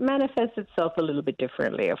 It manifests itself a little bit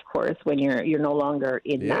differently, of course, when you're no longer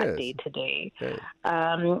in that day to day.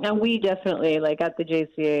 And we definitely, like at the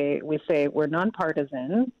JCA, we say we're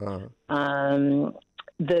nonpartisan.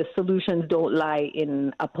 The solutions don't lie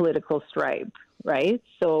in a political stripe, right?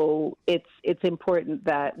 So it's important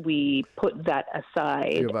that we put that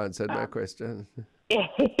aside. You've answered my question.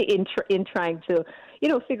 in trying to,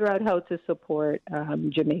 figure out how to support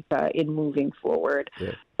Jamaica in moving forward.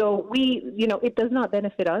 Yeah. So it does not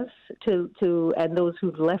benefit us to and those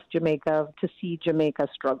who've left Jamaica to see Jamaica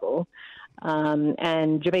struggle.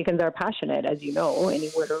 And Jamaicans are passionate, as you know,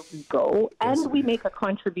 anywhere we go, and we make a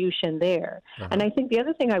contribution there. And I think the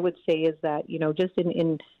other thing I would say is that, just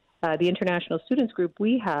in the international students group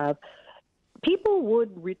we have, people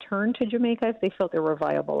would return to Jamaica if they felt there were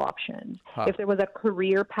viable options. If there was a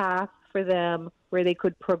career path for them where they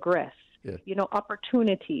could progress,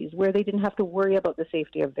 opportunities where they didn't have to worry about the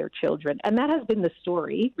safety of their children. And that has been the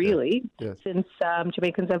story, really, since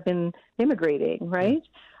Jamaicans have been immigrating, right?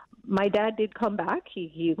 My dad did come back.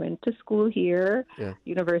 He went to school here,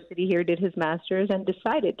 university here, did his master's, and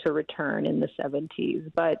decided to return in the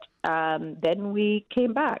 70s. But then we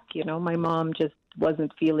came back. My mom just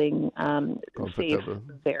wasn't feeling safe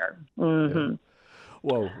there. Mm-hmm.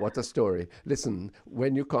 Whoa, what a story. Listen,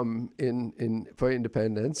 when you come in for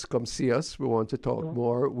independence, come see us. We want to talk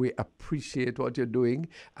more. We appreciate what you're doing.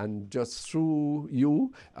 And just through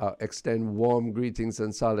you, extend warm greetings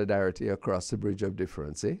and solidarity across the bridge of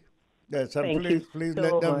difference. Yes, and please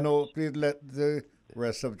let them know, please let the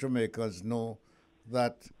rest of Jamaicans know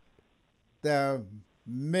that there are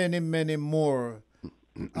many, many more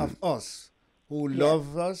of us who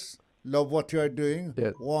love us, love what you're doing,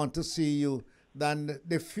 want to see you, than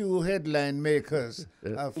the few headline makers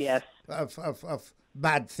of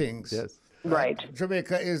bad things. Yes. Right.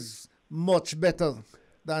 Jamaica is much better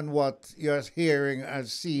than what you're hearing and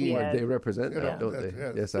seeing. Well, they represent that, don't they?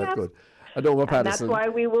 Yes, that's good. Adaoma Patterson. And that's why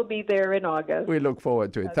we will be there in August. We look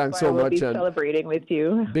forward to it. Thanks so much. We'll be celebrating with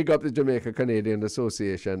you. Big up the Jamaica Canadian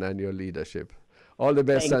Association and your leadership. All the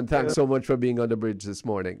best, and thanks so much for being on the bridge this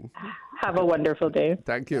morning. Have a wonderful day.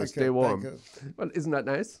 Thank you. Stay warm. Well, isn't that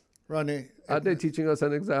nice? Ronnie. Are they teaching us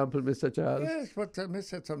an example, Mr. Charles? Yes, but I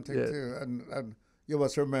said something too. And you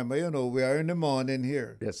must remember, we are in the morning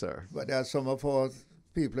here. Yes, sir. But there are some of our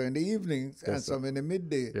people in the evenings and some in the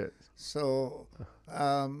midday. Yes. So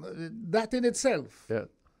that in itself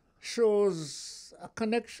shows a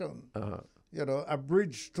connection, a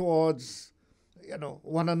bridge towards,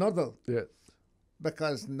 one another. Yeah.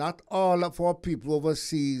 Because not all of our people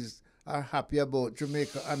overseas are happy about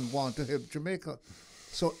Jamaica and want to help Jamaica.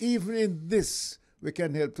 So even in this, we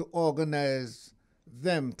can help to organize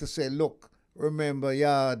them to say, look, remember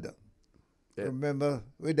yard. Yeah. Remember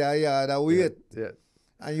with our yard, wait. Yeah.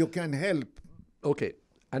 And you can help. Okay,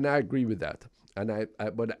 and I agree with that. And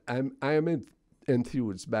but I am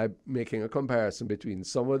enthused by making a comparison between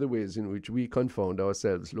some of the ways in which we confound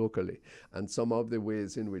ourselves locally and some of the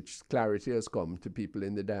ways in which clarity has come to people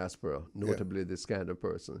in the diaspora, notably this kind of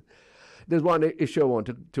person. There's one issue I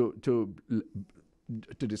wanted to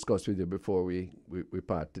discuss with you before we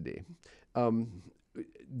part today.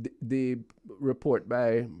 The report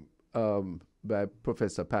by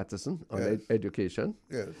Professor Patterson on education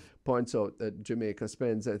points out that Jamaica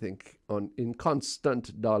spends, I think, in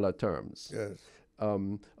constant dollar terms,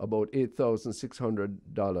 about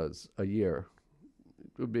 $8,600 a year.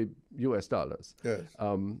 It would be US dollars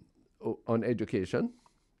on education,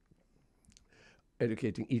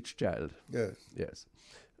 educating each child. Yes.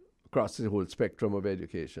 Across the whole spectrum of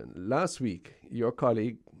education. Last week, your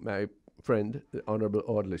colleague, my friend, the Honorable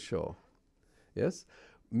Audley Shaw, yes,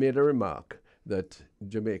 made a remark that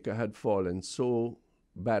Jamaica had fallen so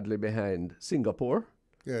badly behind Singapore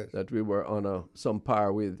that we were on some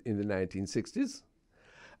par with in the 1960s.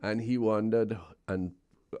 And he wondered and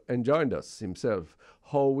joined us himself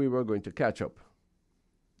how we were going to catch up.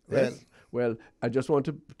 Yes? Well, I just want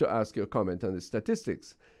to ask you a comment on the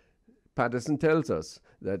statistics. Patterson tells us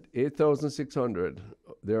that 8,600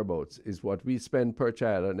 thereabouts is what we spend per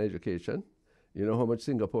child on education. You know how much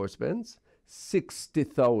Singapore spends?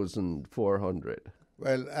 60,400.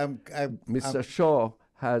 Well, Mr. Shaw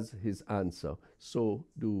has his answer. So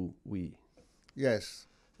do we. Yes,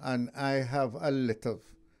 and I have a letter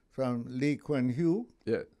from Lee Kuan Yew.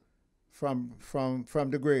 Yeah. From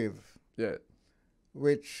the grave. Yeah.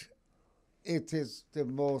 Which it is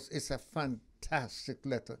it's a fantastic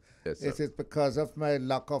letter. Yes, it is because of my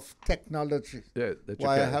lack of technology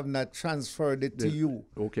why I have not transferred it to you.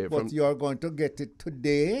 Okay. But you are going to get it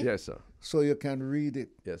today. Yes, sir. So you can read it.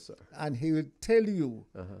 Yes, sir. And he will tell you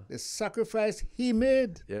the sacrifice he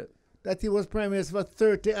made, that he was Prime Minister for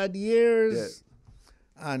 30 odd years. Yeah.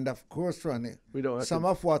 And of course, Ronnie, we don't some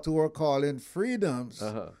of what we were calling freedoms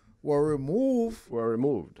were removed.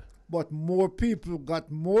 But more people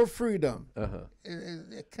got more freedom. Can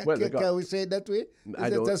we say it that way?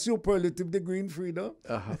 Is it a superlative degree in freedom?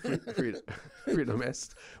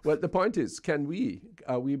 Freedomist. Well, the point is,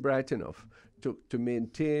 are we bright enough to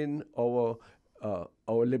maintain our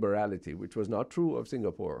liberality, which was not true of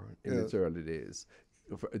Singapore in its early days?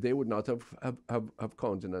 They would not have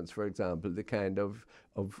countenance, for example, the kind of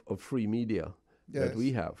free media that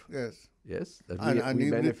we have. Yes, that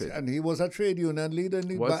we benefit. And he was a trade union leader,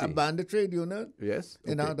 and he banned the trade union. Yes.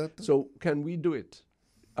 So can we do it?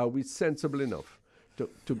 Are we sensible enough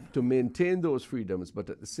to maintain those freedoms, but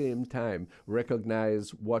at the same time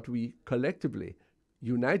recognize what we collectively,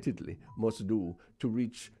 unitedly, must do to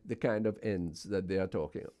reach the kind of ends that they are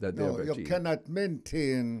talking, that they have achieved? You cannot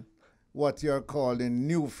maintain what you're calling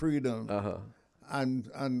new freedom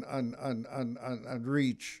and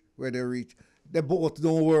reach where they reach. They both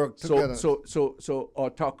don't work together. So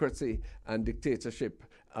autocracy and dictatorship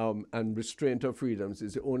and restraint of freedoms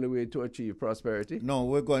is the only way to achieve prosperity? No,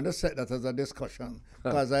 we're going to set that as a discussion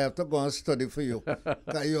because I have to go and study for you.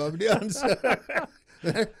 Because you have the answer.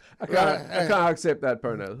 I can't accept that,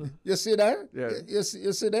 Pearnel. You see that? Yeah. You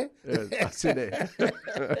see that? Yes, I see that.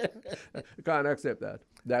 I can't accept that.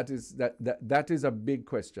 That is a big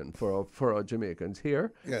question for our Jamaicans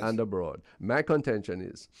here and abroad. My contention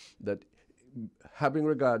is that having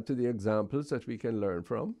regard to the examples that we can learn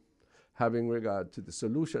from, having regard to the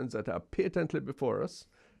solutions that are patently before us,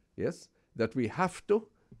 yes, that we have to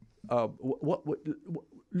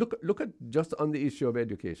look at just on the issue of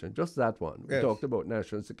education, just that one. We talked about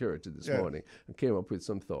national security this morning and came up with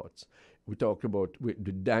some thoughts. We talked about, we're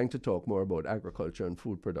dying to talk more about agriculture and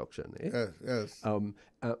food production.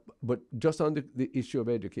 But just on the issue of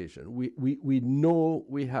education, we know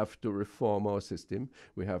we have to reform our system.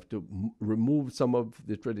 We have to remove some of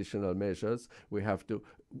the traditional measures. We have to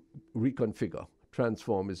reconfigure.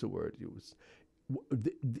 Transform is the word used.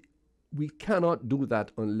 We cannot do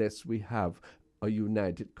that unless we have a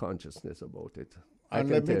united consciousness about it.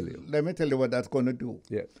 Let me tell you what that's going to do.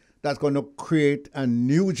 Yes. That's going to create a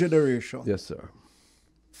new generation. Yes, sir.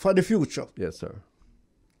 For the future. Yes, sir.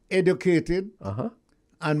 Educated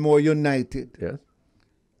and more united. Yes.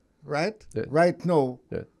 Right? Yes. Right now,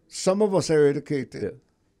 some of us are educated. Yes.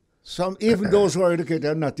 Some, even those who are educated,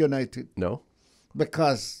 are not united. No.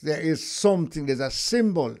 Because there's a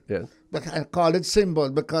symbol. Yes. But I call it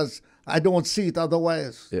symbol because I don't see it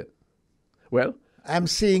otherwise. Yeah. Well, I'm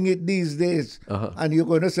seeing it these days, and you're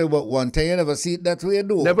going to say, "Well, one time you never see it that way,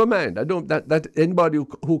 do?" Never mind. I don't. That anybody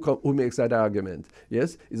who makes that argument,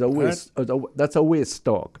 yes, is a waste. That's a waste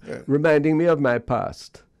talk. Yeah. Reminding me of my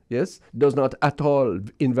past, yes, does not at all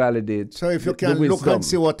invalidate. So if you can look and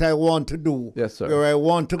see what I want to do, yes, sir, where I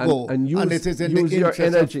want to go, and it is in use your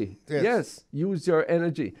energy. Use your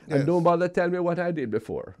energy, and don't bother tell me what I did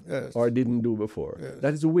before or didn't do before.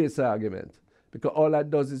 That is a waste argument. Because all that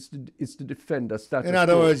does is to defend a status quo. In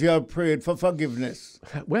other words, you have prayed for forgiveness.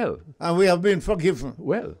 Well. And we have been forgiven.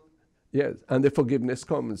 Well, yes. And the forgiveness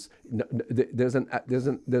comes. There's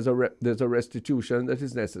a restitution that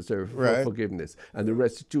is necessary for forgiveness. And the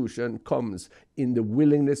restitution comes in the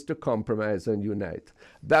willingness to compromise and unite.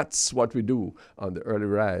 That's what we do on the early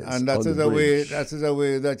rise. And that is the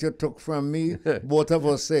way that you took from me. Both of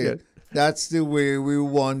us said, that's the way we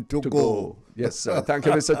want to go. Yes, sir. Thank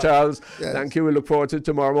you, Mr. Charles. Thank you. We look forward to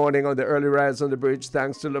tomorrow morning on the early rise on the bridge.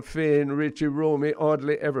 Thanks to LaFane, Richie, Romy,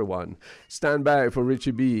 Audley, everyone. Stand by for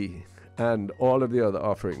Richie B. and all of the other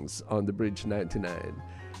offerings on the Bridge 99.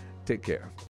 Take care.